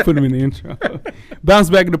 You put him in the intro. Bounce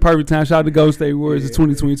back at the perfect time. Shout out to Golden State Warriors, the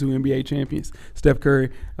 2022 NBA champions. Steph Curry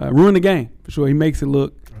ruined the game, for sure. He makes it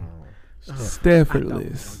look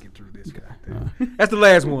Staffordless. That's the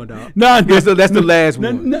last one, dog. That's the last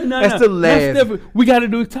one. No, that's the last. We got to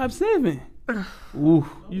do top 7. Ooh,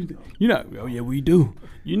 we do.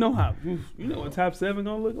 You know what top 7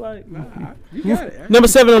 gonna look like? You got it. Number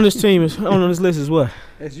 7 on this team on this list is what?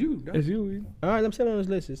 That's you. That's you. All right, number 7 on this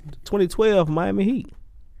list is 2012 Miami Heat.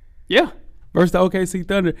 Yeah, versus the OKC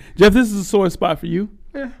Thunder. Jeff, this is a sore spot for you.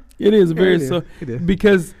 Yeah, it is very sore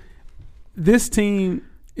because this team,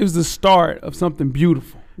 it was the start of something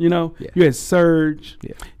beautiful. You had Serge,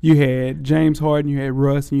 you had James Harden, you had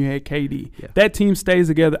Russ, and you had KD. Yeah. That team stays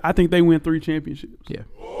together. I think they win 3 championships. Yeah.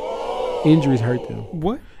 Injuries hurt them.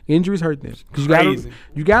 What? Injuries hurt them.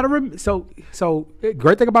 You gotta so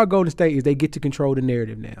great thing about Golden State is they get to control the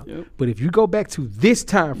narrative now. Yep. But if you go back to this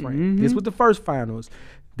time frame, this was the first finals.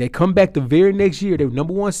 They come back the very next year. They were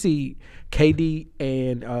number 1 seed. KD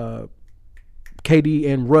and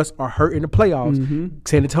Russ are hurt in the playoffs.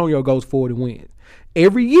 San Antonio goes forward and wins.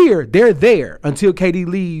 Every year they're there until KD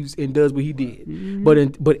leaves and does what he did.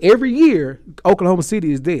 But every year Oklahoma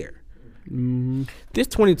City is there. This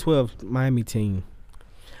 2012 Miami team.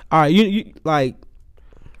 All right, you like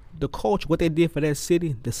the culture, what they did for that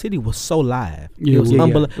city, the city was so live. Yeah, It was yeah,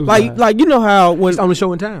 unbelievable. yeah. It was Like you know how when It's the only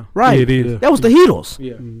show in town. right, Yeah, it is. that was the Heatles.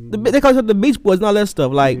 Yeah. They called it the Beach Boys and all that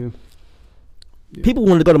stuff. Like Yeah. people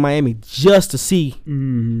wanted to go to Miami just to see.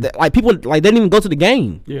 Like people like they didn't even go to the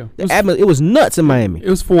game. Yeah. It was nuts in Miami. It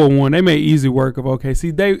was 4-1. They made easy work of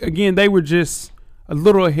OKC. They were just a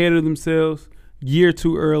little ahead of themselves, year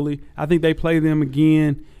too early. I think they play them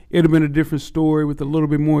again. It would have been a different story with a little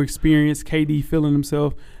bit more experience. KD feeling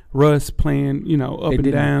himself. Russ playing, up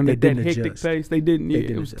and down at that hectic pace. They didn't. Yeah,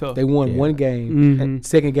 it was tough. They won one game. And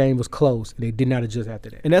second game was close. And they did not adjust after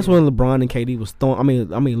that. And that's when LeBron and KD was throwing. I mean,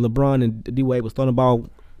 LeBron and D Wade was throwing the ball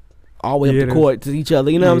all the way up the court to each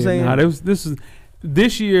other. You know what I'm saying? Nah,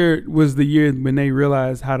 this year was the year when they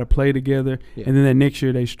realized how to play together, and then that next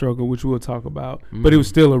year they struggled, which we'll talk about. But it was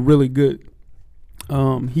still a really good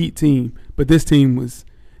Heat team. But this team was.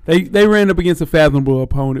 They ran up against a fathomable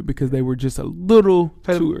opponent because they were just a little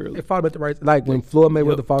too early. They fought him at the right, like when Floyd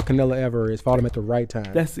Mayweather fought Canelo Alvarez, fought him at the right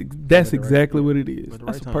time. That's exactly what it is.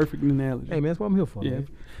 That's a perfect analogy. Hey man, that's what I'm here for. Yeah. Man.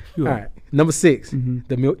 All right, number 6,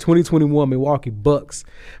 the 2021 Milwaukee Bucks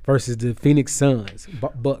versus the Phoenix Suns.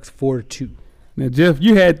 Bucks 4-2. Now, Jeff,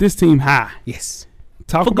 you had this team high. Yes.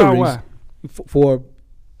 Talk about why. For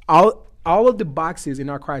all of the boxes in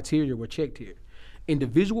our criteria were checked here.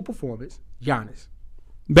 Individual performance, Giannis.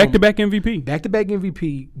 Back-to-back MVP. Back-to-back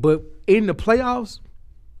MVP, but in the playoffs,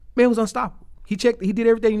 man was unstoppable. He did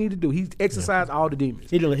everything he needed to do. He exercised all the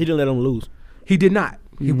demons. He didn't let them lose. He did not.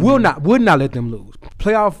 He would not let them lose.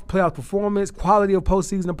 Playoff performance, quality of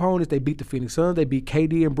postseason opponents. They beat the Phoenix Suns. They beat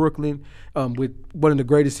KD in Brooklyn with one of the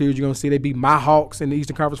greatest series you're going to see. They beat my Hawks in the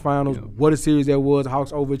Eastern Conference Finals. Yeah. What a series that was.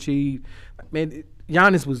 Hawks overachieved. Man,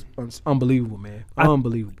 Giannis was unbelievable, man.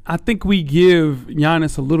 Unbelievable. I think we give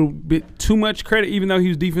Giannis a little bit too much credit, even though he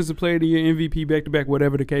was Defensive Player of the Year, MVP, back-to-back,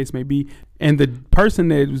 whatever the case may be. And the person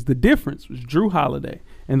that was the difference was Drew Holiday.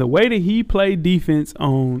 And the way that he played defense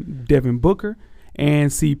on Devin Booker and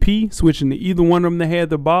CP, switching to either one of them that had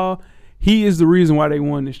the ball, he is the reason why they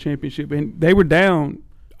won this championship. And they were down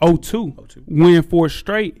 0-2. Win 4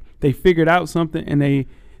 straight. They figured out something, and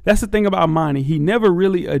that's the thing about Monty. He never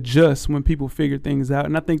really adjusts when people figure things out.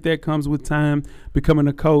 And I think that comes with time, becoming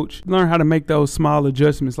a coach. Learn how to make those small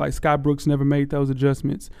adjustments. Like Scott Brooks never made those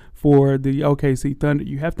adjustments for the OKC Thunder.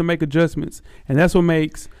 You have to make adjustments. And that's what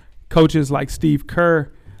makes coaches like Steve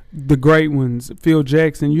Kerr, the great ones, Phil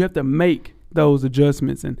Jackson. You have to make those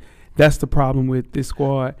adjustments. And that's the problem with this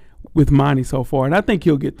squad with Monty so far, and I think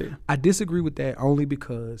he'll get there. I disagree with that only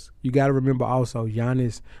because you got to remember also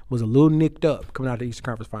Giannis was a little nicked up coming out of the Eastern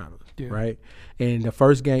Conference Finals, right? And the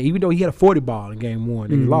first game, even though he had a 40 ball in game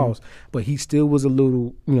 1 and he lost, but he still was a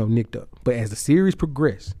little, nicked up. But as the series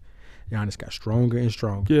progressed, Giannis got stronger and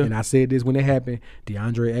stronger. Yeah. And I said this when it happened,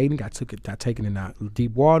 DeAndre Ayton got taken in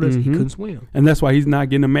deep waters. He couldn't swim. And that's why he's not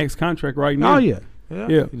getting a max contract right now. Oh, yeah.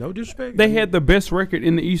 Yeah, no disrespect. They had the best record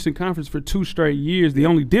in the Eastern Conference for 2 straight years. The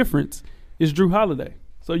only difference is Drew Holiday.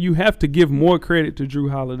 So you have to give more credit to Drew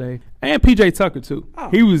Holiday and PJ Tucker too. Oh,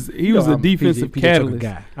 he was a defensive catalyst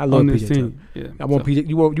guy. I love on PJ this team. Yeah, I want PJ.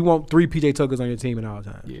 You want 3 PJ Tuckers on your team at all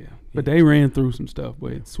times. Yeah, but they ran through some stuff.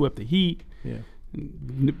 But it swept the Heat. Yeah,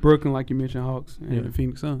 Brooklyn, like you mentioned, Hawks and the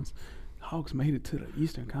Phoenix Suns. Hawks made it to the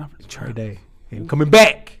Eastern Conference. Trey Day coming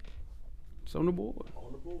back. It's on the board.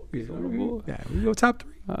 Yeah, we go top 3.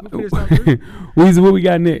 Weezy, what we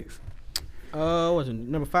got next? What's it,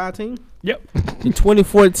 number 5 team? Yep. The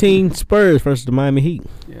 2014 Spurs versus the Miami Heat.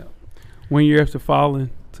 Yeah. 1 year after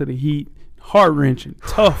falling to the Heat, heart-wrenching,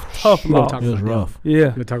 tough loss. It was rough.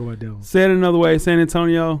 Yeah. We'll talk about that one. Said another way, San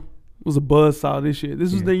Antonio was a buzzsaw this year.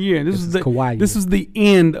 This was the year. This was the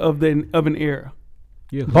end of an era.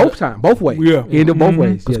 Yeah, both ways. Yeah, he ended both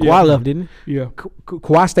ways. Because Kawhi left, didn't he? Yeah,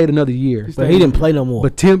 Kawhi stayed another year, but he didn't play no more.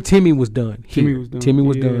 But Timmy was done. Timmy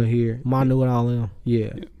was done here. Manu and all them.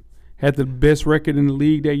 Yeah, had the best record in the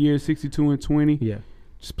league that year, 62-20. Yeah,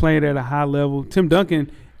 just playing at a high level. Tim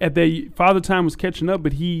Duncan at that Father Time was catching up,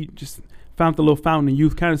 but he just found the little fountain of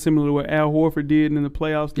youth, kind of similar to what Al Horford did in the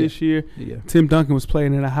playoffs this year. Yeah, Tim Duncan was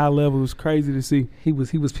playing at a high level. It was crazy to see. He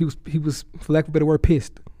was, for lack of a better word,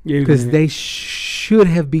 pissed. Yeah, because they should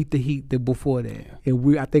have beat the Heat before that,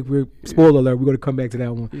 and I think we're spoiler alert. We're going to come back to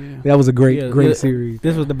that one. Yeah. That was a great series.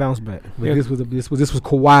 This was the bounce back. But this was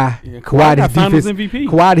Kawhi. Yeah, Kawhi got Finals MVP.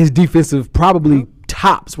 Kawhi, his defensive probably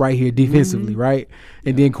tops right here defensively, right?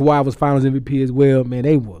 And then Kawhi was Finals MVP as well. Man,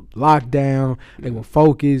 they were locked down. They were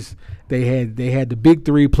focused. They had the big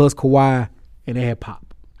 3 plus Kawhi, and they had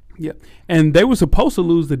Pop. Yeah, and they were supposed to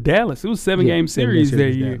lose to Dallas. It was 7-game series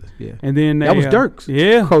that year. Dallas, yeah. And then that was Dirk's.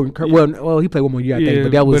 Yeah. Well, he played one more year, I think,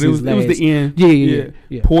 but that was his last. It was the end.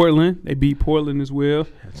 Yeah. Portland, they beat Portland as well.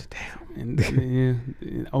 Damn. And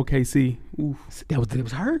OKC. Oof. It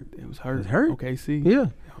was hurt. It was hurt. OKC. Yeah.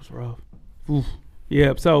 That was rough. Oof.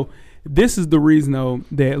 Yeah, so this is the reason, though,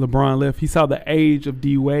 that LeBron left. He saw the age of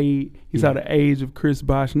D. Wade. He saw the age of Chris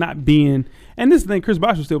Bosh not being – and this is the thing, Chris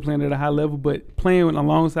Bosh was still playing at a high level, but playing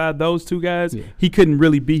alongside those two guys, he couldn't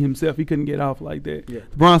really be himself. He couldn't get off like that. Yeah.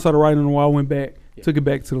 LeBron saw the writing on the wall, went back, took it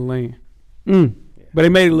back to the lane. But they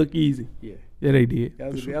made it look easy. Yeah, they did.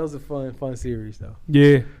 That was a fun series, though.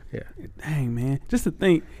 Yeah. Dang, man. Just to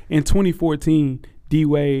think, in 2014, D.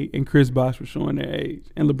 Wade and Chris Bosh were showing their age,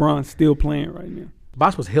 and LeBron's still playing right now.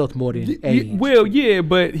 Bosh was health more than age. Well, yeah,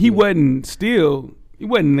 but he wasn't still. He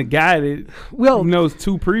wasn't the guy that knows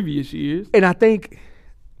 2 previous years. And I think,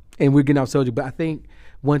 and we're getting off subject, but I think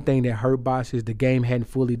one thing that hurt Bosh is the game hadn't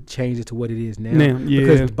fully changed it to what it is now.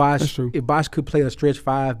 Because if Bosh could play a stretch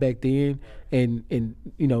 5 back then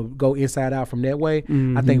and go inside out from that way,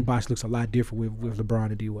 I think Bosh looks a lot different with LeBron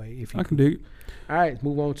and D-Wade. I can dig it. All right, let's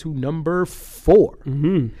move on to number 4.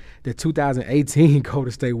 The 2018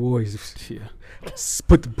 Golden State Warriors. Yeah.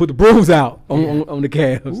 Put the brooms out on the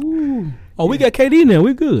Cavs. Ooh. Oh, we got KD now.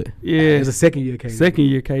 We good. Yeah, it was a second year KD. Second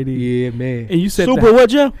year KD. Yeah, man. And you said super what,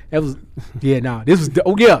 Joe? That was This was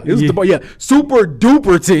super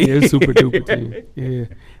duper team. Yeah, super duper team. Yeah,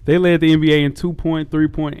 they led the NBA in 2-point,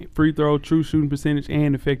 3-point free throw, true shooting percentage,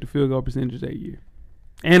 and effective field goal percentage that year.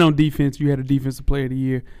 And on defense, you had a defensive player of the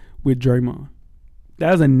year with Draymond.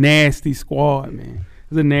 That was a nasty squad, man. It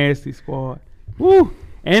was a nasty squad. Woo.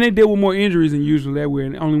 And they dealt with more injuries than usual that way,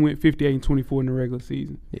 and only went 58-24 in the regular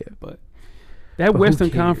season. Yeah, but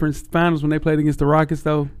Western Conference Finals when they played against the Rockets,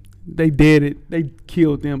 though, they did it. They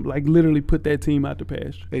killed them, like literally put that team out the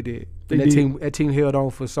pasture. They did. That team held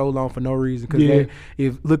on for so long for no reason. Because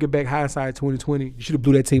if looking back hindsight 2020, you should have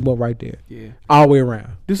blew that team up right there. Yeah, all the way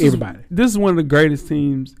around. This is one of the greatest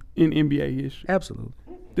teams in NBA history. Absolutely.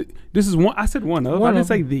 This is one. I said one of. I didn't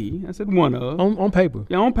say the. I said one of. On paper.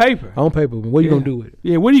 Yeah, on paper. On paper. What are you gonna do with it?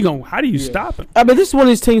 Yeah, what are you gonna? How do you stop it? I mean, this is one of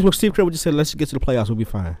these teams where Steve Kerr would just say, "Let's get to the playoffs. We'll be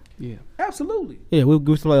fine." Yeah, absolutely. Yeah, we'll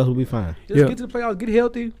get to the playoffs. We'll be fine. Just get to the playoffs. Get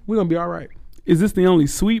healthy. We're gonna be all right. Is this the only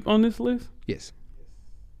sweep on this list? Yes.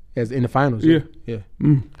 As in the finals. Yeah.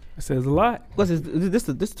 That says a lot. What's this? This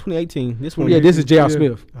is 2018. This one. Yeah, this is J.R.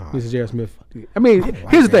 Smith. This is J.R. Smith. I mean,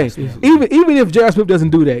 here's the thing. Even if J.R. Smith doesn't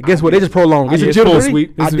do that, guess what? They just prolong. It's a general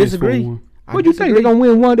sweep. I disagree. What do you think? They're gonna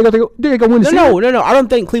win one? They're gonna win the series? No. I don't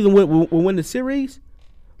think Cleveland will win the series.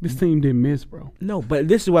 This team didn't miss, bro. No, but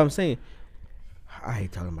this is what I'm saying. I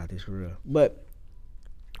hate talking about this for real. But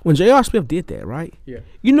when J.R. Smith did that, right? Yeah.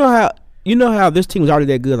 You know how this team was already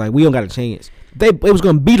that good. Like, we don't got a chance. It was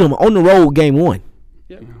gonna beat them on the road game 1.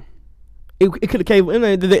 Yeah. It could have came.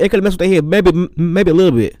 It could have messed with their head maybe a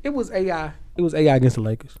little bit. It was AI. It was AI against the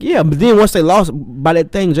Lakers. Yeah, but then once they lost by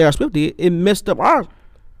that thing J.R. Smith did, it messed up our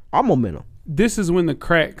momentum. This is when the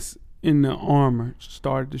cracks in the armor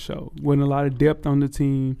started to show. Wasn't a lot of depth on the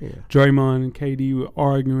team. Yeah. Draymond and KD were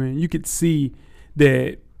arguing. You could see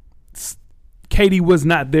that KD was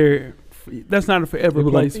not there. That's not a forever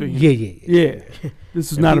place for him. Yeah.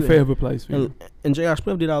 This is not a forever place for him. And J.R.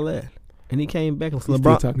 Smith did all that. And he came back, and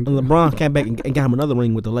LeBron came back and got him another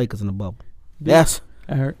ring with the Lakers in the bubble. Yes.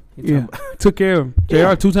 I heard. Yeah. Took care of him.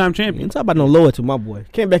 JR, 2-time champion. Ain't talking about no loyalty, my boy.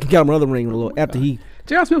 Came back and got him another ring after he.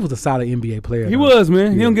 J.R. Smith was a solid NBA player. He was,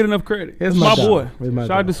 man. He don't get enough credit. That's my boy.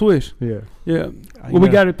 Shout out to Swish. Yeah. Well, we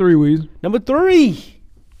got it 3, Weezy. Number 3.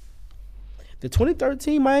 The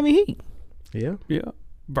 2013 Miami Heat. Yeah.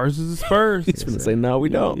 Versus the Spurs. He's going to say, no, we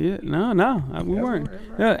don't. Yeah. No. We weren't.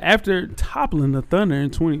 Yeah. After toppling the Thunder in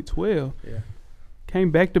 2012. Yeah.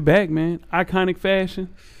 Came back to back, man. Iconic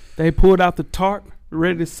fashion. They pulled out the tarp,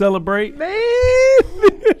 ready to celebrate. Man.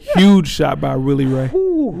 Huge shot by Willie Ray.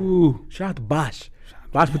 Ooh. Shout out to Bosh.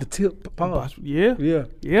 Bosh with the tip. Bosh. Yeah.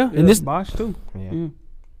 And this Bosh too. Yeah.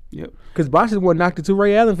 Yep. Because Bosh is the one knocked it to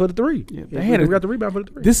Ray Allen for the 3. Yeah, they got the rebound for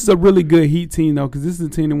the 3. This is a really good Heat team, though, because this is a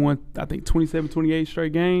team that won, I think, 27, 28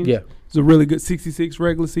 straight games. Yeah. It's a really good 66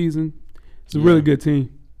 regular season. It's a really good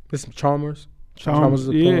team. There's some Chalmers. Chalmers is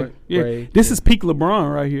a point. Yeah. Ray. This is peak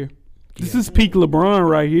LeBron right here. This is peak LeBron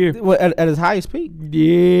right here. Well, at his highest peak?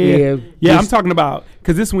 Yeah, I'm talking about,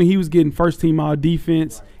 because this is when he was getting first team all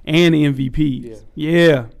defense and MVP.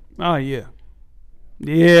 Yeah. Oh, yeah.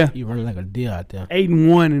 Yeah. You running like a deer out there.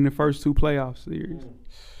 8-1 in the first 2 playoff series.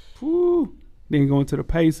 Woo. Then going to the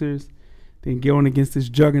Pacers. then going against this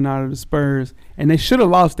juggernaut of the Spurs, and they should have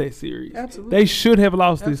lost that series. Absolutely. They should have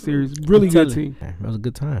lost this series. Really good team. That was a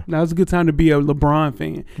good time. That was a good time to be a LeBron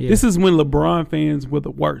fan. Yeah. This is when LeBron fans were the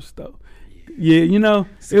worst, though. Yeah, you know,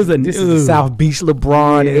 it was This is the South Beach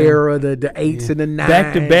LeBron era, the 8s and the 9s.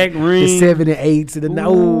 Back-to-back rings. The 7 and 8s and the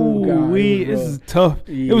oh god. This is tough.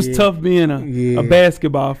 Yeah. It was tough being a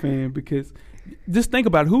basketball fan because just think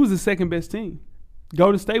about it. Who was the second best team?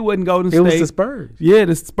 Golden State wasn't Golden State. It was the Spurs. Yeah,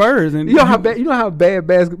 the Spurs. And You know how bad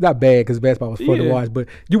basketball, not bad because basketball was fun to watch, but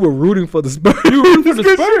you were rooting for the Spurs. You were rooting for the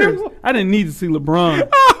Spurs. I didn't need to see LeBron.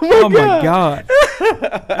 Oh my God.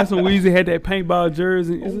 That's when Weezy had that paintball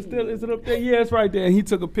jersey. Is it up there? Yeah, it's right there. And he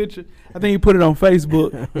took a picture. I think he put it on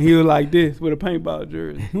Facebook. And he was like this with a paintball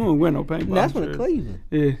jersey. He don't wear no paintball That's jersey. from Cleveland.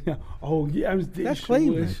 Yeah. Oh, yeah. That's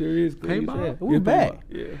Cleveland. It sure is Cleveland. Paintball? Yeah, We're back.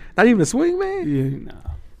 Yeah. Not even a swing, man. Yeah, nah.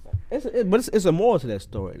 But it's a moral to that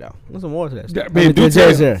story, though. There's a moral to that story. Man, The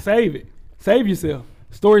jersey there. save it. Save yourself.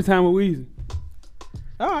 Story time with Weezy.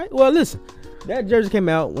 All right. Well, listen. That jersey came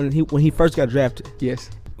out when he first got drafted. Yes.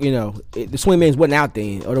 You know, the swingmans wasn't out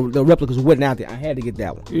there, or the replicas wasn't out there. I had to get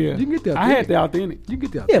that one. Yeah. You can get the I had the authentic. You can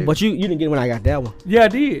get the Yeah, authentic. but you didn't get it when I got that one. Yeah, I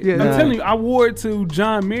did. Yeah, I'm nah. telling you, I wore it to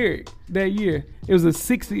John Merrick that year. It was a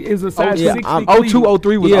 60. It was a size 60. 02,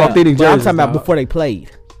 03 was Yeah, authentic but I'm jerseys. talking about dog. before they played.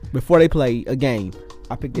 Before they played a game,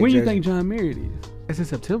 I picked that When jersey. you think John Merritt is? It's in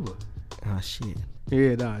September. Oh, shit.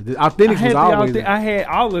 Yeah, nah. The authentics was always. I had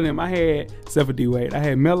all of them. I had except for D Wade. I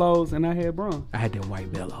had Mellows and I had Bron. I had that white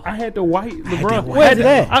mellow. I had the white LeBron. that white Where's it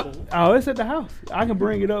at? Oh, it's at the house. I can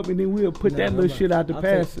bring it up and then we'll put that little shit out the I'll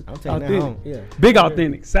pass. take that home. Yeah. Big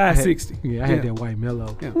authentic, size 60. Yeah, I had that white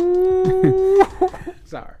mellow. Yeah.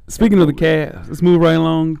 Sorry. Speaking of the Cavs, let's move right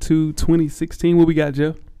along to 2016. What we got,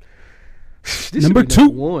 Jeff? This Number should be two.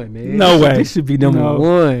 number one, man. No way. This should be number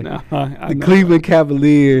one. No, The Cleveland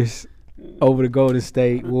Cavaliers over the Golden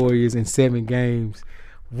State Warriors in 7 games.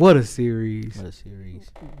 What a series. What a series.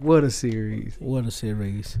 What a series. What a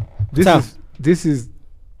series. This is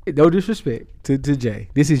no disrespect to Jay.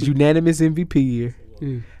 This is unanimous MVP year.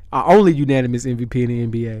 Yeah. Our only unanimous MVP in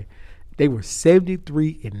the NBA. They were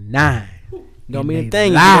 73-9. Don't mean a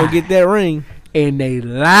thing if you don't get that ring. And they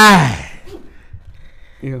lied.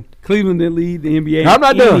 Yeah. Cleveland didn't lead the NBA. I'm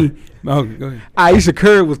not done. Okay, go ahead. Aisha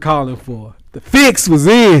Curry was calling for. The fix was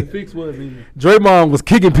in. Fix was in. Draymond was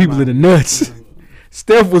kicking people in the nuts.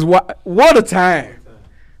 Steph was what a time.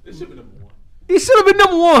 He should have been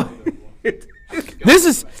number one. This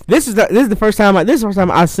is the first time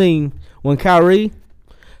I seen when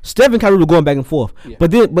Steph and Kyrie were going back and forth. Yeah.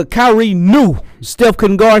 But Kyrie knew Steph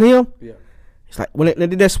couldn't guard him. Yeah. It's like when they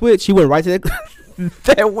did that switch, he went right to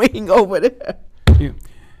that wing over there. Yeah.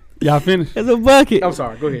 Y'all finished? It's a bucket. I'm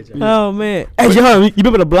sorry. Go ahead, Jay. Oh man! Hey, John, you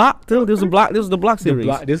remember the block? Too? This was the block series.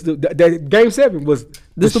 The game 7 was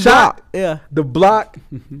This the the shot, block. Yeah. the block,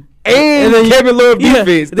 and then Kevin Love yeah,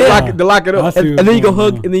 defense then- to lock it up. I see And then you go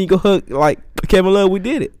hug. And then you go hug like Kevin Love. We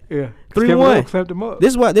did it. Yeah, 3-1. Kevin Love clamped him up.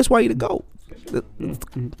 This why you the GOAT.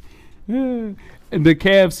 Yeah. And the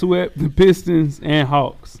Cavs swept the Pistons and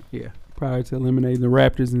Hawks Yeah, prior to eliminating the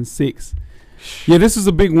Raptors in 6. Yeah, this is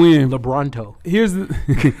a big win. LeBronto. Here's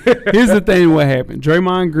the thing. What happened?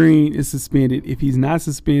 Draymond Green is suspended. If he's not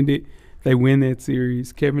suspended, they win that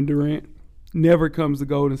series. Kevin Durant never comes to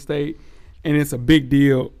Golden State, and it's a big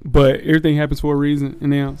deal. But everything happens for a reason.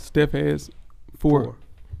 And now Steph has 4.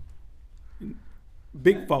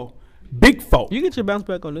 Big 4. Big 4. You get your bounce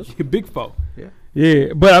back on this. Big 4. Yeah.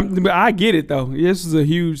 Yeah, but I get it though. This is a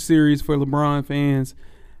huge series for LeBron fans,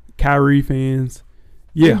 Kyrie fans.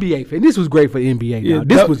 Yeah. NBA fan. This was great for NBA. Yeah, Dog.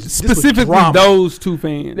 This was specifically drama. those two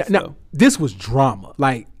fans. Now, this was drama.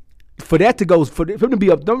 Like for that to go for them to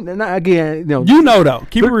be up. Not again. Though.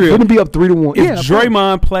 Keep it For real. them to be up 3-1. If Yeah,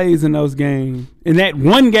 Draymond plays in those games, in that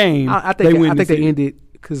one game, I they win. think they ended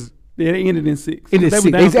because Yeah, they ended in 6. in the They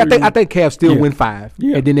were 6. down I think 3-1. Cavs still Yeah. win 5.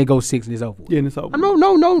 Yeah. And then they go 6 and it's over. Yeah, and it's over.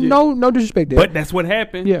 No disrespect there. But that's what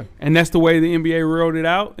happened. Yeah. And that's the way the NBA rolled it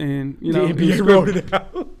out. And you know, the NBA rolled it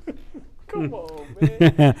out. Come on,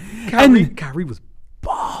 man. Kyrie was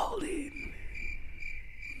balling.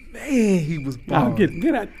 Man, he was balling.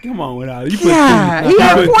 Get out. Come on with all that. Yeah, he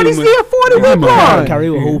had 40. He had 40 with LeBron. Kyrie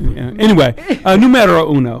was hooping. Yeah. Anyway, numero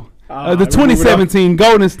uno. The 2017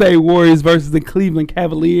 Golden State Warriors versus the Cleveland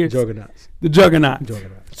Cavaliers. Juggernauts. The Juggernauts.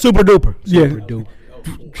 Super duper. Yeah. Super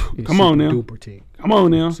duper. Come on now. Duper team. Come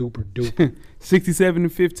on now. Super duper.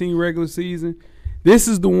 67-15 regular season. This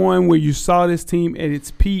is the one where you saw this team at its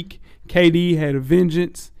peak. KD had a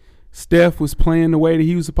vengeance. Steph was playing the way that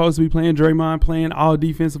he was supposed to be playing. Draymond playing all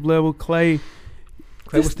defensive level. Clay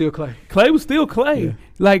Clay was still Clay. Clay was still Clay. Yeah.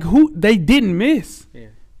 Like they didn't miss. Yeah.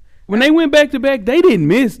 When they went back to back, they didn't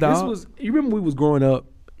miss, dog. This was. You remember we was growing up,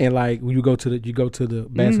 and like when you go to the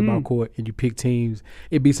basketball court and you pick teams,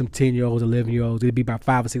 it'd be some 10-year-olds, 11-year-olds. It'd be about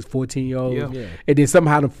 5 or 6 14-year-olds. Yeah. And then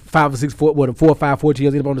somehow the 5 or 6 4 or 5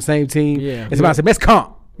 14-years end up on the same team. Yeah. And somebody said, "Let's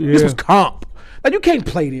comp." Yeah. This was comp. Like you can't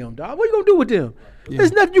play them, dog. What you gonna do with them?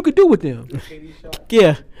 There's nothing you could do with them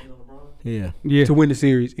Yeah. Yeah. to win the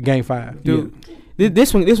series in Game 5. Dude.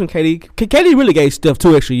 This one, KD really gave Steph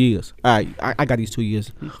 2 extra years. All right, I got these 2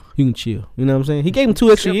 years. You can chill. You know what I'm saying? He gave him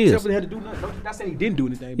 2 extra years. Steph had to do nothing. Not saying he didn't do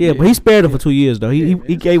anything. Yeah, but he spared him for 2 years though. He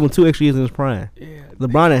gave him 2 extra years in his prime. Yeah,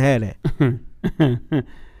 LeBron didn't have that.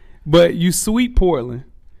 But you sweep Portland,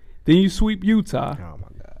 then you sweep Utah, Oh my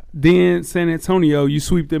God. then San Antonio, you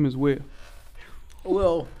sweep them as well.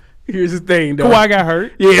 Well, here's the thing, though. Kawhi got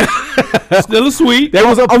hurt. Yeah. Still a sweep. That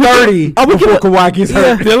was up 30 before Kawhi gets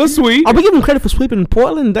hurt. Still a sweep. Are we giving him credit for sweeping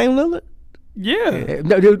Portland and Dame Lillard? Yeah.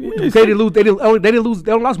 No, they didn't lose. They didn't lose.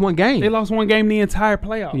 They only lost one game. They lost one game the entire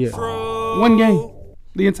playoffs. Yeah. One game.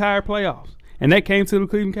 The entire playoffs. And that came to the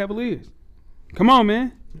Cleveland Cavaliers. Come on,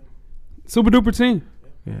 man. Super duper team.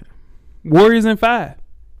 Yeah. Warriors in 5.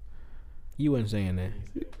 You wasn't saying that.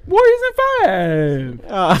 Warriors in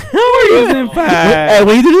 5. Warriors in 5. Hey,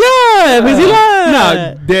 when he did live, is he live?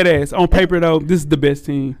 No, dead ass. On paper though, this is the best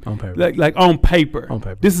team. On paper. Like on paper. On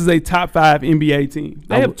paper. This is a top 5 NBA team.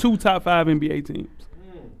 They have 2 top 5 NBA teams.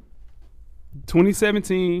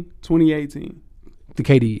 2017, 2018. The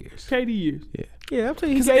KD years. KD years. Yeah. Yeah, I'm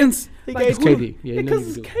telling you, Because he gave It's KD. Yeah,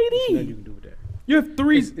 because it's There's nothing KD. you can do with that. You have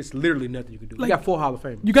 3. It's literally nothing you can do. Like- you got 4 Hall of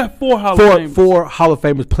Famers. You got 4 Hall of Famers. Four Hall of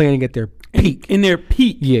Famers playing at their peak. In their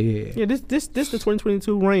peak. Yeah. Yeah, this the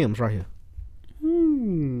 2022 Rams right here. I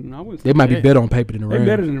wouldn't say They might be that. better on paper than the They Rams.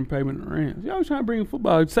 better than the payment of the Rams. Y'all trying to bring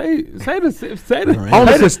football. Say the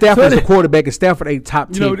Only because Stafford's a quarterback and Stafford ain't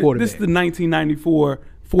top 10 quarterback. This is the 1994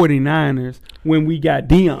 49ers when we got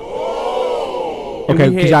Dion. Okay,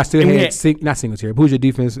 because y'all still had not Singletary. Who's your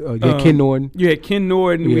defense? You had Ken Norton. You had Ken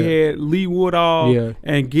Norton. Yeah. We had Lee Woodall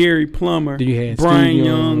and Gary Plummer. Then you had Brian Steve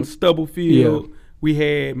Young, Stubblefield. Yeah. We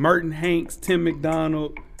had Merton Hanks, Tim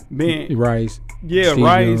McDonald, Ben Rice. Yeah, Steve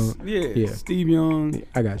Rice. Young. Yeah, Steve Young. Yeah,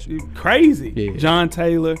 I got you. Crazy. Yeah. John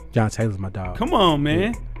Taylor. John Taylor's my dog. Come on,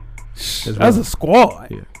 man. That's That's a squad.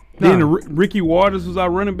 Yeah. Then Nah. Ricky Waters was our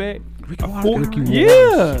running back. Ricky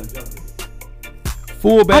Yeah.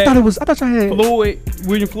 Fullback. I thought y'all had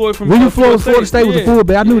William Floyd from Florida State was a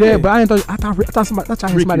fullback. I knew Yeah. that, but I thought somebody had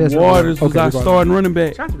somebody else. Ricky Waters was our starting running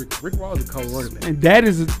back. Shout out to Rick Waters, a cold running back. And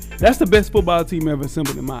that's the best football team ever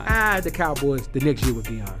assembled in mine. The Cowboys the next year with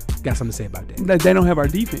Dion. Got something to say about that. They don't have our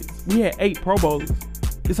defense. We had 8 Pro Bowlers.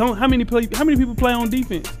 It's on, how many people play on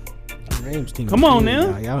defense? Rams team. Come on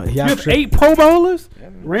now. Y'all You have 8 Pro Bowlers?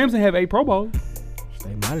 Rams didn't have 8 Pro Bowlers.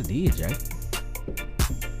 They might have did, Jay.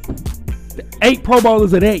 8 Pro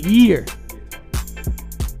Bowlers of that year.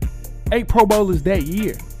 8 Pro Bowlers that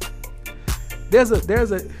year. There's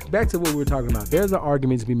a back to what we were talking about. There's an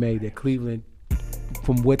argument to be made that Cleveland,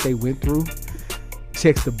 from what they went through,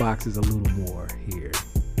 checks the boxes a little more here.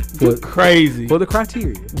 You're crazy. For the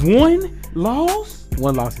criteria. One loss?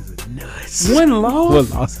 One loss is nuts. One loss?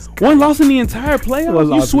 One loss is crazy. One loss in the entire playoffs? One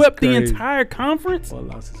You loss is swept the crazy. entire conference? One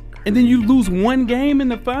loss is crazy. And then you lose one game in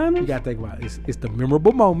the finals? You gotta think about it. It's the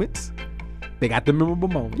memorable moments. They got the memorable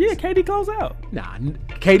moments. Yeah, KD close out. Nah,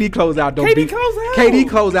 KD closeout don't KD be. closeout. KD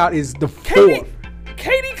closeout is the fourth.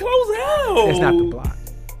 KD close out. That's not the block.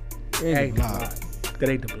 That ain't the block. That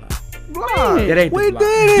ain't the block. That ain't the We block.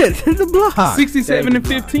 did it. The block. 67 and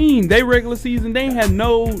That ain't the 15. They regular season. They ain't had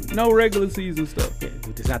no regular season stuff. Yeah,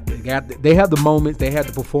 it's not, they have the moments. They have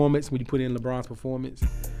the performance when you put in LeBron's performance.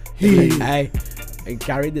 Hey, and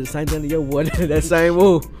Kyrie did the same thing to your boy. That same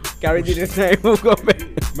move. Kyrie did the same move. Go back.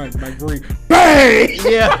 Mike Green. Bang!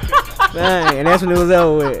 Yeah. Bang. And that's when it was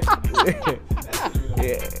over with.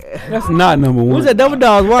 Yeah. That's not number one. Who's that Double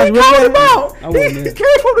Dogs? Watch. He called him out. I wasn't He there. came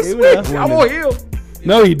on the He was. switch. I'm on him.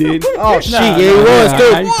 No, he didn't. Oh, shit. Nah, Yeah, he was,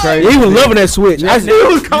 too. you crazy. He was loving that switch. I He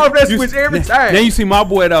was calling that switch every time. Then you see my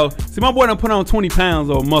boy though. See my boy done put on 20 pounds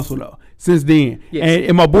of muscle though since then. Yes.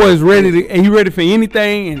 And my boy is ready to, and he ready for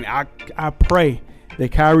anything. And I pray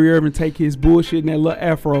that Kyrie Irving take his bullshit and that little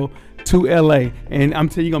afro to LA. And I'm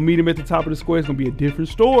telling you, gonna meet him at the top of the square. It's gonna be a different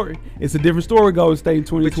story. It's a different story. Golden State in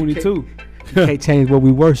 2022. You can't change what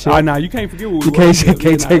we worship. Oh, nah, you can't forget what we You can't worship.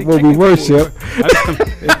 take what we worship.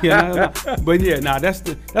 But yeah, nah, that's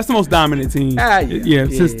the most dominant team.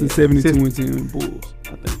 Since the 72 and 10 Bulls,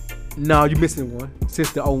 I think. No, you're missing one.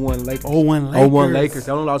 Since the 01 Lakers. 01 Lakers. 01 Lakers.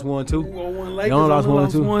 They only lost 1-2. 01 They only lost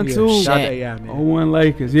 1-2. Shout that, yeah, man. 01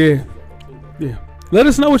 Lakers, yeah. Let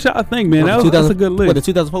us know what y'all think, man. That's a good list. What, the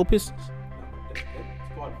 2004 Pistons?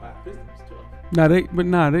 They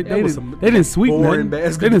didn't sweep boring nothing. They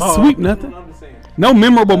basketball. didn't sweep nothing. No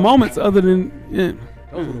memorable moments other than. Yeah.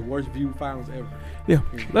 Those were the worst viewed finals ever. Yeah,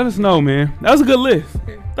 let us know, man. That was a good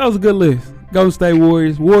list. Golden State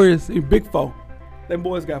Warriors, big four. Them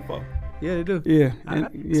boys got four. Yeah, they do. Yeah,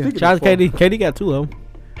 Shout out to KD. KD got 2 of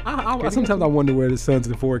them. Sometimes I wonder where the Suns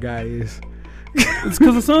and 4 guy is. It's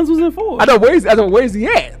because the Suns was in 4. I know where's he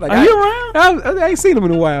at? Like, Are you around? I ain't seen him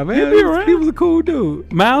in a while, man. He'll be around. He was a cool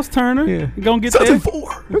dude. Miles Turner, Yeah. gonna get Suns there. and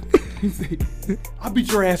 4. I'll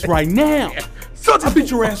beat your ass right now. I'll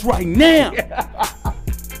beat your ass right now.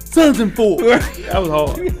 Suns and 4. That was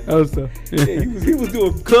hard. That was tough. Yeah, he was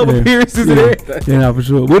doing club appearances and everything. Yeah, no, for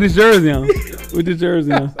sure. With his jersey on.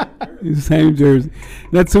 It's the same jersey.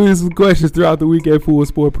 Now, tune in some questions throughout the week at Full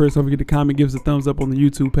Sport Press. Don't forget to comment, give us a thumbs up on the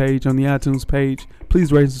YouTube page, on the iTunes page.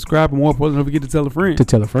 Please rate and subscribe. And more importantly, don't forget to tell a friend.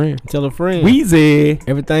 Tell a friend. Tell a friend. Weezy.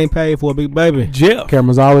 Everything paid for, big baby. Jeff.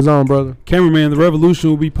 Camera's always on, brother. Cameraman, the revolution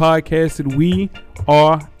will be podcasted. We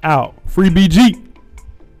are out. Free BG.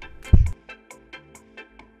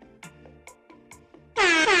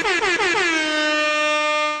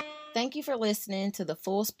 Thank you for listening to the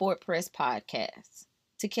Full Sport Press podcast.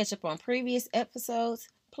 To catch up on previous episodes,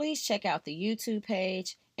 please check out the YouTube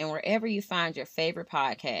page and wherever you find your favorite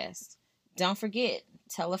podcast. Don't forget,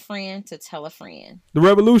 tell a friend to tell a friend. The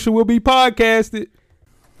revolution will be podcasted.